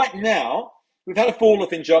don't right now, we've had a fall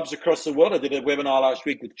off in jobs across the world. I did a webinar last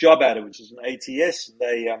week with JobAdder, which is an ATS, and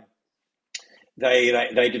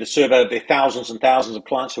they did a survey of their thousands and thousands of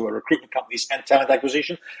clients who are recruitment companies and talent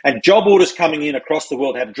acquisition. And job orders coming in across the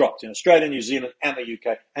world have dropped in Australia, New Zealand, and the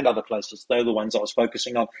UK, and other places. They're the ones I was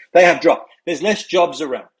focusing on. They have dropped. There's less jobs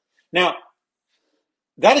around. Now,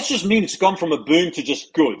 that has just mean it's gone from a boom to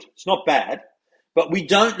just good. It's not bad, but we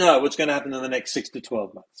don't know what's going to happen in the next 6 to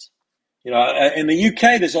 12 months. In the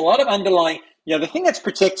UK, there's a lot of underlying. The thing that's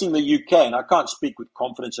protecting the UK, and I can't speak with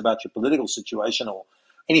confidence about your political situation or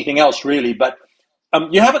anything else really, but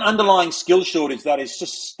you have an underlying skill shortage that is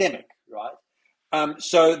systemic, right?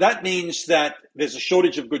 So that means that there's a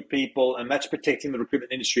shortage of good people, and that's protecting the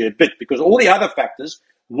recruitment industry a bit because all the other factors,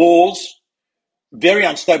 wars, very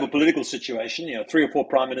unstable political situation, 3 or 4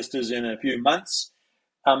 prime ministers in a few months.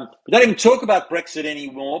 We don't even talk about Brexit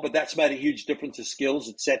anymore, but that's made a huge difference to skills,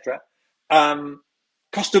 etc.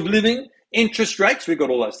 Cost of living, interest rates, we've got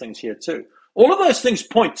all those things here too. All of those things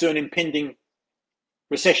point to an impending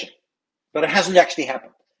recession, but it hasn't actually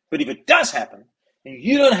happened. But if it does happen, and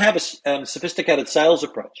you don't have a sophisticated sales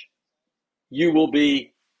approach, you will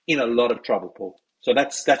be in a lot of trouble, Paul. So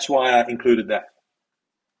that's why I included that.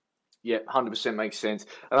 Yeah, 100% makes sense.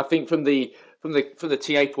 And I think from the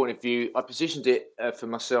TA point of view, I positioned it for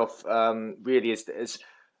myself really as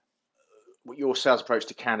your sales approach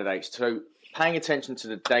to candidates. So paying attention to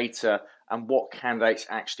the data and what candidates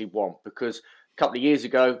actually want, because a couple of years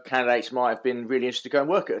ago, candidates might have been really interested to go and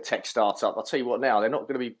work at a tech startup. I'll tell you what now, they're not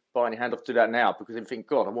going to be buying your hand off to do that now because they think,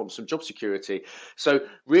 God, I want some job security. So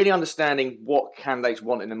really understanding what candidates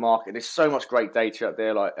want in the market. There's so much great data out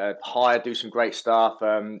there, like Hire do some great stuff,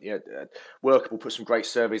 Workable put some great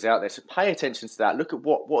surveys out there. So pay attention to that. Look at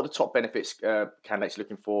what are the top benefits candidates are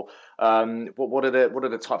looking for. What are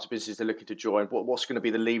the types of businesses they're looking to join? What's going to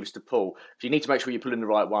be the levers to pull? So you need to make sure you're pulling the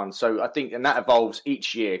right one. So I think, and that evolves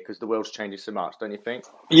each year because the world's changing so much, don't you think?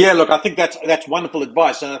 Yeah, look, I think that's wonderful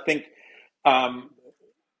advice, and I think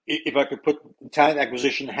if I could put the talent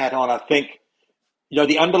acquisition hat on, I think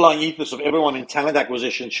the underlying ethos of everyone in talent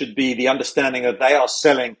acquisition should be the understanding that they are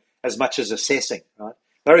selling as much as assessing. Right?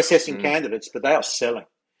 They're assessing candidates, but they are selling.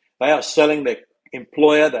 They are selling their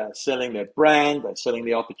employer, they are selling their brand, they're selling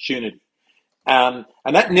the opportunity. And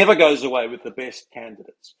that never goes away with the best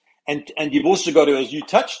candidates. and you've also got to, as you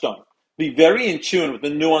touched on, be very in tune with the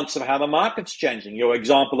nuance of how the market's changing. Your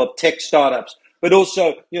example of tech startups, but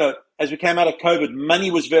also, as we came out of COVID,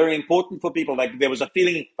 money was very important for people. Like there was a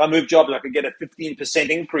feeling if I moved jobs, I could get a 15%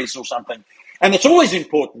 increase or something. And it's always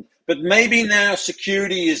important, but maybe now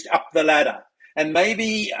security is up the ladder. And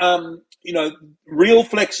maybe, real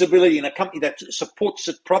flexibility in a company that supports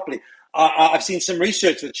it properly. I've seen some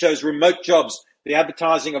research that shows remote jobs, the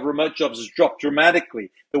advertising of remote jobs has dropped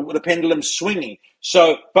dramatically. The pendulum's swinging.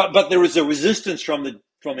 So, but there is a resistance from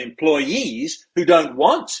employees who don't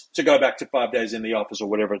want to go back to 5 days in the office or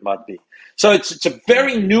whatever it might be. So it's a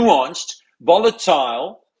very nuanced,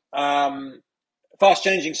 volatile,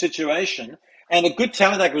 fast-changing situation. And a good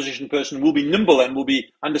talent acquisition person will be nimble and will be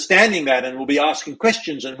understanding that and will be asking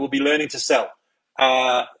questions and will be learning to sell.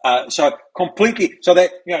 A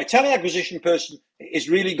talent acquisition person is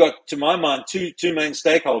really got, to my mind, two main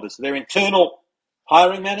stakeholders. They're internal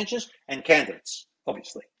hiring managers and candidates,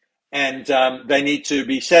 obviously. And they need to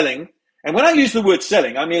be selling. And when I use the word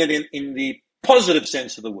selling, I mean it in the positive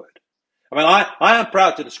sense of the word. I mean, I am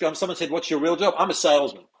proud to describe, someone said, what's your real job? I'm a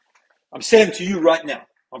salesman. I'm selling to you right now.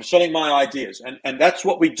 I'm selling my ideas, and that's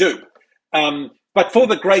what we do. But for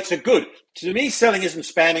the greater good. To me, selling isn't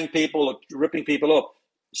spamming people or ripping people off.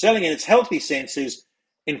 Selling in its healthy sense is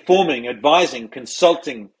informing, advising,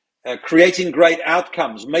 consulting, creating great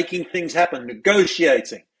outcomes, making things happen,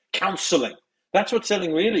 negotiating, counseling. That's what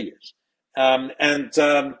selling really is.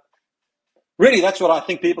 Really, that's what I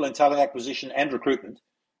think people in talent acquisition and recruitment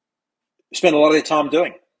spend a lot of their time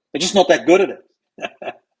doing. They're just not that good at it.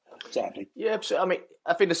 Sadly. Yeah, absolutely. I mean,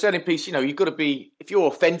 I think the selling piece, you've got to be, if you're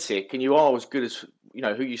authentic and you are as good as,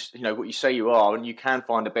 what you say you are, and you can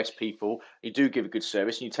find the best people, you do give a good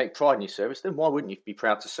service and you take pride in your service, then why wouldn't you be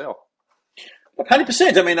proud to sell?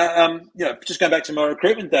 100%. I mean, just going back to my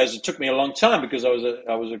recruitment days, it took me a long time because I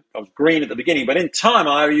was green at the beginning, but in time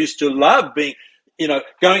I used to love being,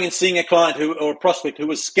 going and seeing a client or a prospect who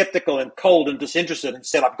was skeptical and cold and disinterested and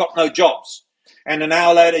said, I've got no jobs. And an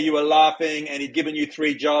hour later, you were laughing, and he'd given you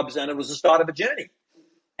 3 jobs, and it was the start of a journey.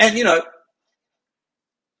 And I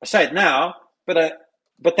say it now, but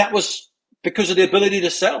that was because of the ability to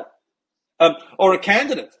sell. Or a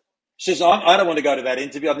candidate says, I don't want to go to that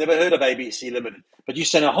interview. I've never heard of ABC Limited. But you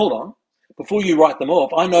say, now hold on, before you write them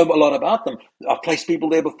off, I know a lot about them. I've placed people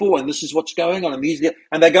there before, and this is what's going on.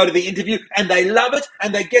 And they go to the interview, and they love it,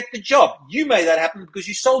 and they get the job. You made that happen because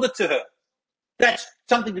you sold it to her. That's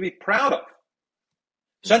something to be proud of.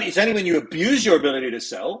 It's only when you abuse your ability to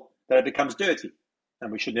sell that it becomes dirty,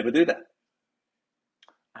 and we should never do that.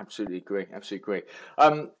 Absolutely agree.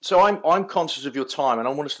 So I'm conscious of your time, and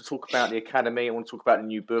I want us to talk about the academy. I want to talk about the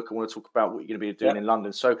new book. I want to talk about what you're going to be doing in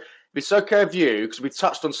London. So if it's okay with you, because we've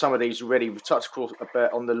touched on some of these already. We've touched a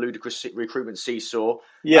bit on the ludicrous recruitment seesaw.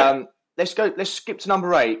 Yeah. Let's skip to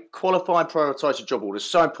number 8. Qualify and prioritise your job orders.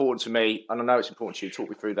 So important to me, and I know it's important to you. Talk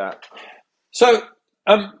me through that. So.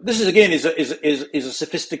 This is again is a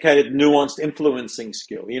sophisticated, nuanced influencing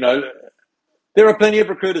skill. There are plenty of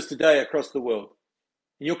recruiters today across the world.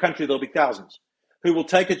 In your country, there'll be thousands who will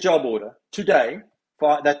take a job order today.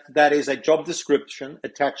 That is a job description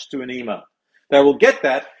attached to an email. They will get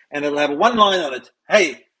that, and it'll have one line on it.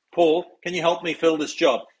 Hey, Paul, can you help me fill this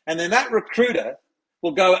job? And then that recruiter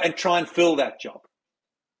will go and try and fill that job.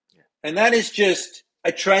 And that is just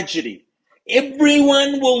a tragedy.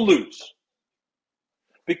 Everyone will lose.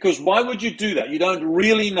 Because why would you do that? You don't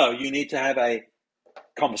really know. You need to have a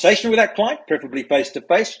conversation with that client, preferably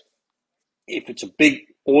face-to-face. If it's a big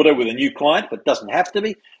order with a new client, but it doesn't have to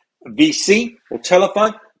be, VC or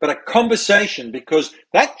telephone, but a conversation, because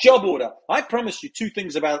that job order, I promise you 2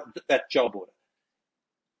 things about that job order.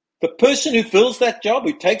 The person who fills that job,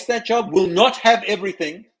 who takes that job, will not have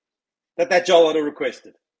everything that job order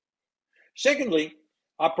requested. Secondly,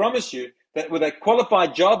 I promise you, that with a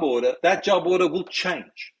qualified job order, that job order will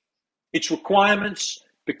change its requirements,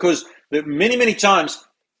 because many, many times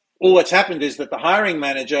all that's happened is that the hiring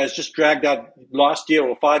manager has just dragged out last year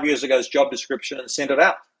or 5 years ago's job description and sent it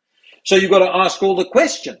out. So you've got to ask all the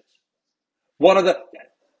questions.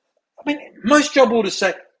 Most job orders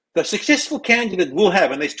say the successful candidate will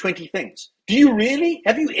have, and there's 20 things. Do you really?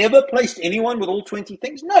 Have you ever placed anyone with all 20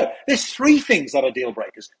 things? No. There's 3 things that are deal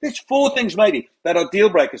breakers. There's 4 things maybe that are deal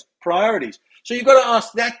breakers, priorities. So you've got to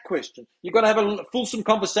ask that question. You've got to have a fulsome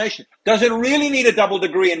conversation. Does it really need a double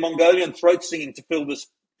degree in Mongolian throat singing to fill this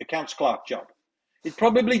accounts clerk job? It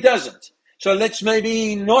probably doesn't. So let's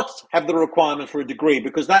maybe not have the requirement for a degree,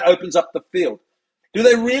 because that opens up the field. Do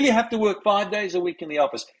they really have to work 5 days a week in the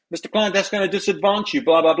office? Mr. Client, that's going to disadvantage you,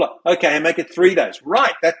 blah, blah, blah. Okay, and make it 3 days.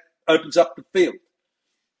 Right, that opens up the field.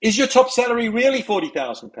 Is your top salary really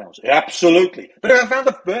 £40,000? Absolutely. But if I found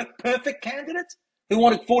the perfect candidate who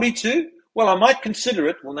wanted 42, well, I might consider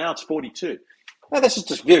it. Well, now it's 42. Now, this is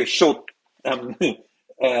just a very short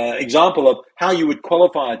example of how you would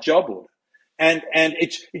qualify a job order. And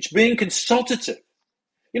it's being consultative.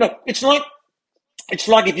 It's like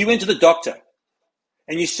if you went to the doctor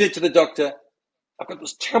and you said to the doctor, I've got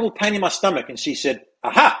this terrible pain in my stomach. And she said,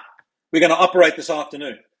 aha, we're going to operate this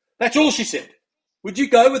afternoon. That's all she said. Would you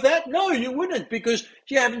go with that? No, you wouldn't, because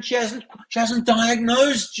she hasn't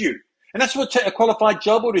diagnosed you. And that's what a qualified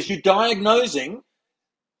job order is. You're diagnosing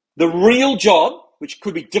the real job, which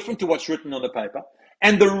could be different to what's written on the paper,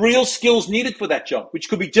 and the real skills needed for that job, which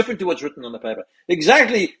could be different to what's written on the paper.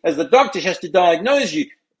 Exactly as the doctor has to diagnose you,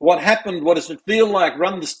 what happened, what does it feel like,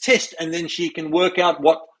 run this test, and then she can work out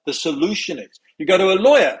what the solution is. You go to a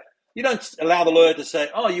lawyer. You don't allow the lawyer to say,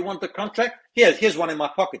 oh, you want the contract? Here's one in my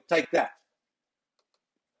pocket. Take that.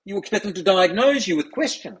 You expect them to diagnose you with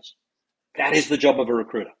questions. That is the job of a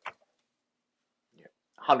recruiter.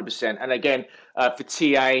 100%. And again, for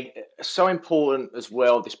TA, so important as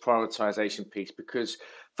well, this prioritization piece, because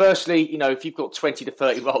firstly, if you've got 20 to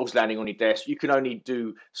 30 roles landing on your desk, you can only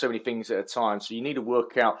do so many things at a time. So you need to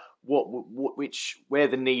work out where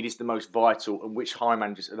the need is the most vital and which hiring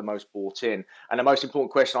managers are the most bought in. And the most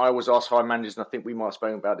important question I always ask hiring managers, and I think we might have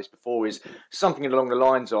spoken about this before, is something along the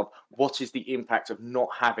lines of, what is the impact of not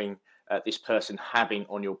having this person having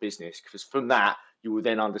on your business? Because from that, you will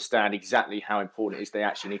then understand exactly how important it is they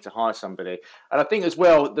actually need to hire somebody. And I think as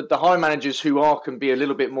well that the hiring managers who can be a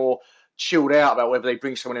little bit more chilled out about whether they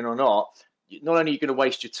bring someone in or not only are you going to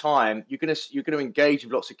waste your time, you're going to engage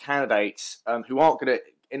with lots of candidates who aren't going to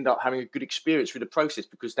end up having a good experience through the process,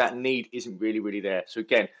 because that need isn't really there. So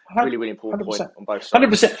again, really important 100%. Point on both sides.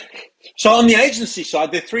 100%. So on the agency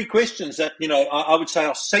side, there are three questions that I would say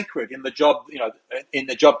are sacred in the job. In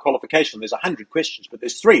the job qualification, there's 100 questions, but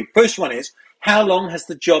there's three. First one is, how long has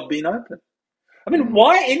the job been open? I mean,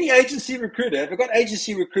 why any agency recruiter? If I've got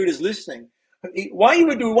agency recruiters listening, why you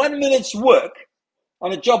would do 1 minute's work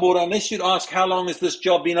on a job order unless you'd ask, how long has this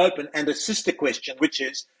job been open? And a sister question, which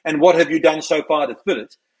is, and what have you done so far to fill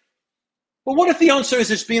it? Well, what if the answer is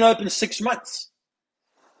it's been open 6 months?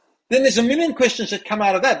 Then there's a million questions that come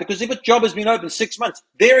out of that, because if a job has been open 6 months,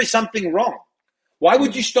 there is something wrong. Why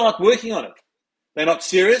would you start working on it? They're not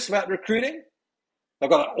serious about recruiting. They've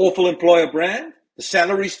got an awful employer brand. The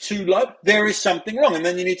salary's too low. There is something wrong. And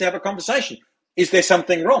then you need to have a conversation. Is there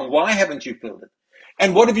something wrong? Why haven't you filled it?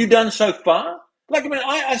 And what have you done so far? Like,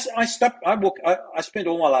 I spent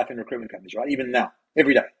all my life in recruitment companies, right? Even now,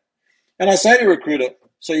 every day. And I say to a recruiter,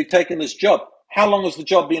 so you've taken this job. How long has the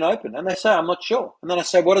job been open? And they say, I'm not sure. And then I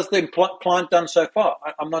say, what has the client done so far?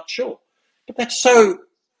 I'm not sure. But that's so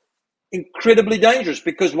incredibly dangerous,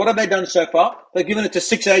 because what have they done so far? They've given it to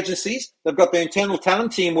 6 agencies. They've got their internal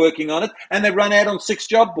talent team working on it, and they've run out on 6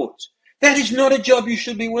 job boards. That is not a job you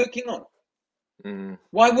should be working on.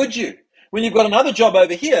 Why would you? When you've got another job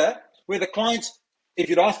over here where the client, if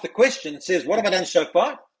you'd ask the question, says, what have I done so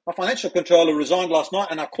far? My financial controller resigned last night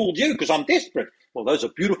and I called you because I'm desperate. Well, those are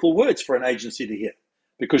beautiful words for an agency to hear,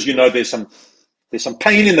 because there's some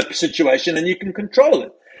pain in the situation and you can control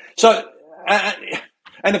it. So,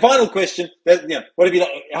 and the final question, what have you done?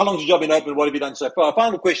 How long has your job been open? What have you done so far? The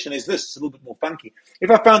final question is this. It's a little bit more funky.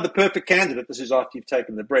 If I found the perfect candidate, this is after you've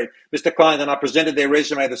taken the bread, Mr. Client, and I presented their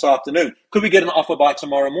resume this afternoon, could we get an offer by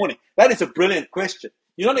tomorrow morning? That is a brilliant question.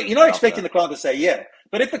 You're not expecting the client to say yeah.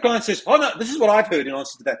 But if the client says, oh, no, this is what I've heard in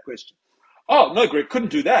answer to that question. Oh, no, Greg,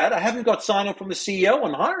 couldn't do that. I haven't got sign-off from the CEO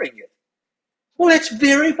on hiring yet. Well, that's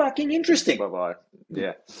very fucking interesting. Bye-bye.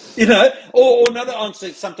 Yeah. Or another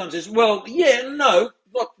answer sometimes is, well, yeah, no,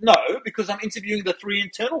 not no, because I'm interviewing the 3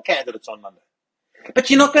 internal candidates on Monday. But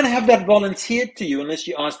you're not going to have that volunteered to you unless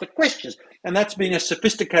you ask the questions. And that's being a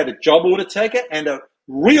sophisticated job order taker and a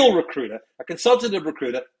real recruiter, a consultative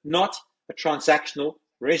recruiter, not a transactional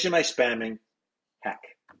resume spamming hack.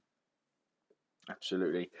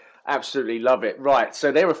 Absolutely love it. Right,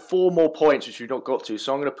 so there are 4 more points which we've not got to.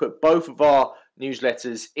 So I'm going to put both of our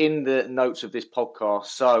newsletters in the notes of this podcast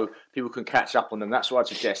so people can catch up on them. That's what I'd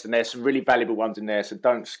suggest. And there's some really valuable ones in there, so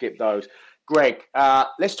don't skip those. Greg,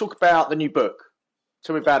 let's talk about the new book.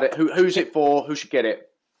 Tell me about it. Who's it for? Who should get it?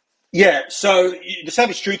 Yeah, so The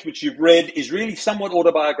Savage Truth, which you've read, is really somewhat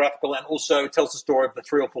autobiographical and also tells the story of the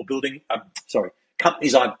 3 or 4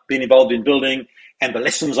 companies I've been involved in building and the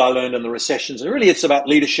lessons I learned in the recessions. And really it's about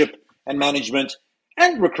leadership and management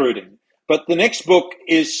and recruiting. But the next book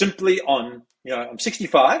is simply on, I'm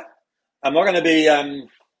 65. I'm not going to be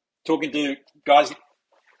talking to guys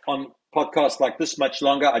on podcasts like this much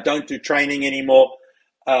longer. I don't do training anymore.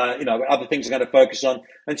 other things I'm going to focus on.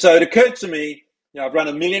 And so it occurred to me, I've run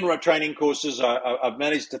 1 million training courses. I've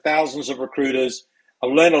managed thousands of recruiters.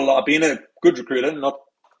 I've learned a lot. I've been a good recruiter, not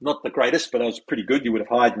the greatest, but I was pretty good. You would have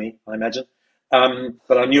hired me, I imagine.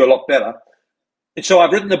 But I knew a lot better. And so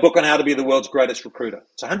I've written a book on how to be the world's greatest recruiter.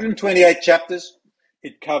 It's 128 chapters.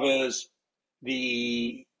 It covers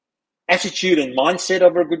the attitude and mindset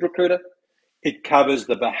of a good recruiter. It covers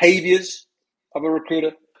the behaviors of a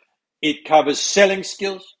recruiter. It covers selling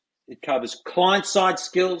skills. It covers client-side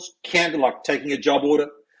skills, like taking a job order,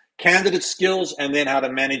 candidate skills, and then how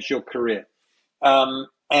to manage your career. It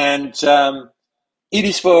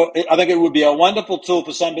is I think it would be a wonderful tool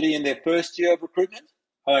for somebody in their first year of recruitment.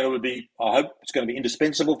 I hope it's going to be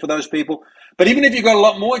indispensable for those people. But even if you've got a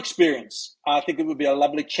lot more experience, I think it would be a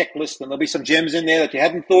lovely checklist, and there'll be some gems in there that you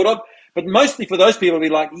hadn't thought of. But mostly for those people, it'll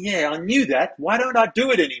be like, yeah, I knew that. Why don't I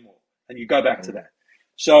do it anymore? And you go back to that.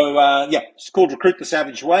 So, it's called Recruit the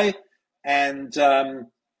Savage Way. And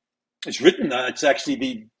it's written. It's actually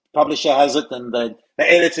the publisher has it, and they're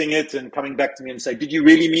editing it and coming back to me and say, did you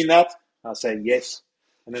really mean that? I'll say, yes.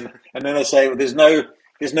 And then they say, well, there's no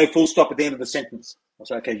full stop at the end of the sentence. I'll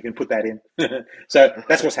say, okay, you can put that in. So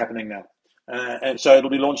that's what's happening now. And so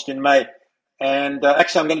it'll be launched in May. And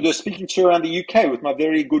actually, I'm going to do a speaking tour around the UK with my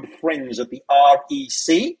very good friends at the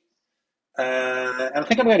REC. And I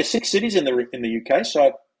think I'm going to 6 cities in the UK,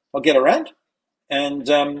 so I'll get around. And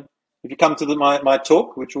if you come to my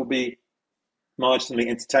talk, which will be marginally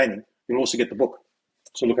entertaining, you'll also get the book.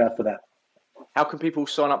 So look out for that. How can people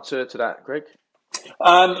sign up to that, Greg?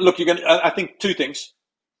 Look, I think 2 things.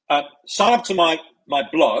 Sign up to my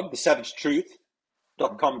blog,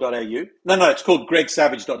 thesavagetruth.com.au. No, it's called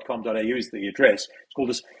gregsavage.com.au is the address. It's called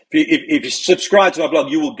this. If you subscribe to my blog,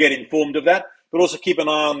 you will get informed of that. But also keep an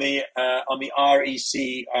eye on the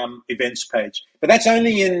REC events page. But that's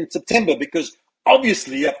only in September because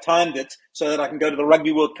obviously I've timed it so that I can go to the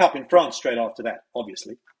Rugby World Cup in France straight after that,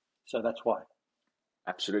 obviously. So that's why.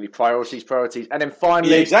 Absolutely. Priorities. And then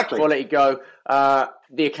finally, exactly. Before I let you go,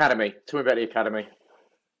 the Academy. Tell me about the Academy.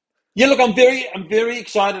 Yeah, look, I'm very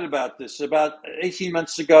excited about this. About 18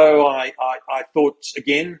 months ago, I thought,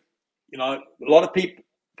 again, a lot of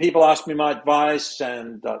people ask me my advice,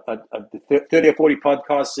 and I do 30 or 40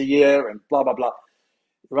 podcasts a year and blah, blah, blah. I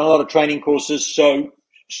run a lot of training courses. So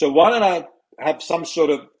why don't I have some sort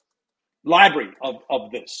of library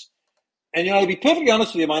of this? And, to be perfectly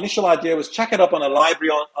honest with you, my initial idea was chuck it up on a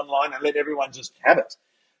library online and let everyone just have it.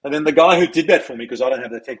 And then the guy who did that for me, because I don't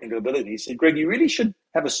have the technical ability, he said, Greg, you really should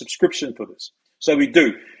have a subscription for this. So we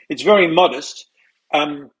do. It's very modest.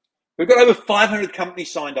 We've got over 500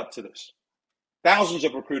 companies signed up to this. Thousands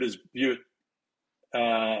of recruiters view it.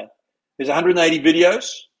 There's 180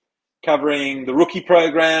 videos covering the rookie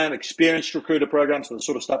program, experienced recruiter program, so the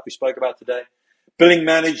sort of stuff we spoke about today. Billing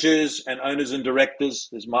managers and owners and directors.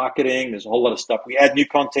 There's marketing. There's a whole lot of stuff. We add new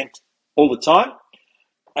content all the time.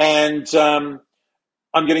 And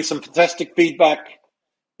I'm getting some fantastic feedback.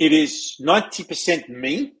 It is 90%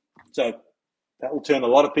 me. So that will turn a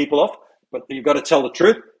lot of people off. But you've got to tell the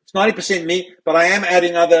truth. It's 90% me, but I am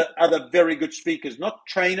adding other very good speakers, not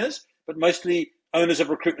trainers, but mostly owners of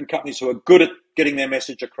recruitment companies who are good at getting their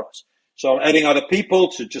message across. So I'm adding other people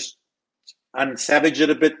to just unsavage it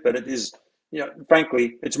a bit, but it is,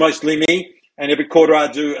 frankly, it's mostly me. And every quarter I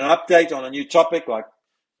do an update on a new topic, like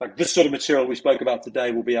this sort of material we spoke about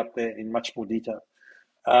today will be up there in much more detail.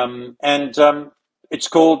 It's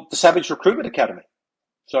called the Savage Recruitment Academy.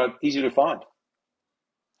 So easy to find.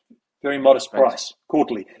 Very modest price,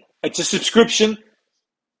 quarterly. It's a subscription,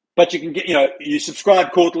 but you can get, you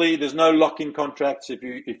subscribe quarterly. There's no lock-in contracts. If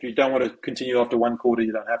you don't want to continue after one quarter,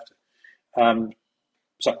 you don't have to.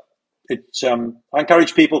 I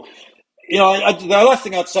encourage people. The last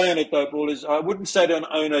thing I'd say on it, though, Paul, is I wouldn't say to an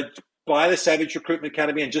owner, buy the Savage Recruitment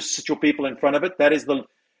Academy and just sit your people in front of it.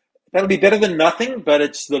 That'll be better than nothing, but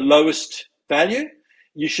it's the lowest value.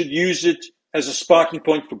 You should use it as a sparking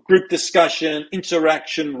point for group discussion,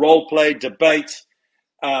 interaction, role play, debate.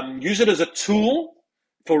 Use it as a tool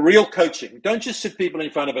for real coaching. Don't just sit people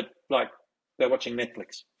in front of it like they're watching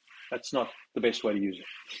Netflix. That's not the best way to use it.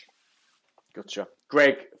 Gotcha.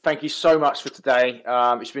 Greg, thank you so much for today.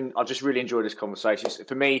 I just really enjoyed this conversation.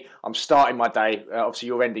 For me, I'm starting my day. Obviously,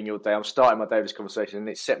 you're ending your day. I'm starting my day with this conversation, and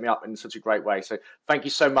it set me up in such a great way. So thank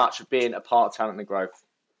you so much for being a part of Talent and Growth.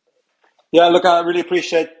 Yeah, look, I really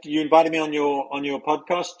appreciate you inviting me on your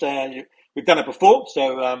podcast. We've done it before,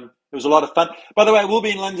 so it was a lot of fun. By the way, we'll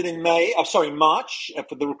be in London in March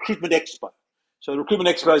for the Recruitment Expo. So the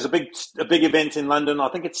Recruitment Expo is a big event in London. I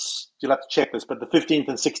think you'll have to check this, but the 15th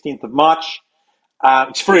and 16th of March.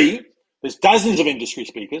 It's free. There's dozens of industry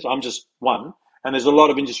speakers. I'm just one. and there's a lot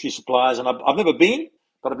of industry suppliers. And I've never been,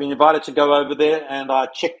 but I've been invited to go over there, and I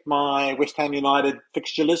checked my West Ham United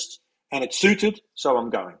fixture list, and it suited, so I'm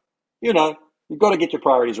going. You know, you've got to get your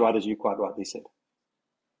priorities right, as you quite rightly said.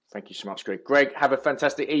 Thank you so much, Greg. Greg, have a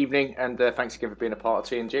fantastic evening, and thanks again for being a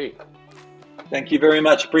part of TNG. Thank you very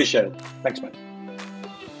much. Appreciate it. Thanks, mate.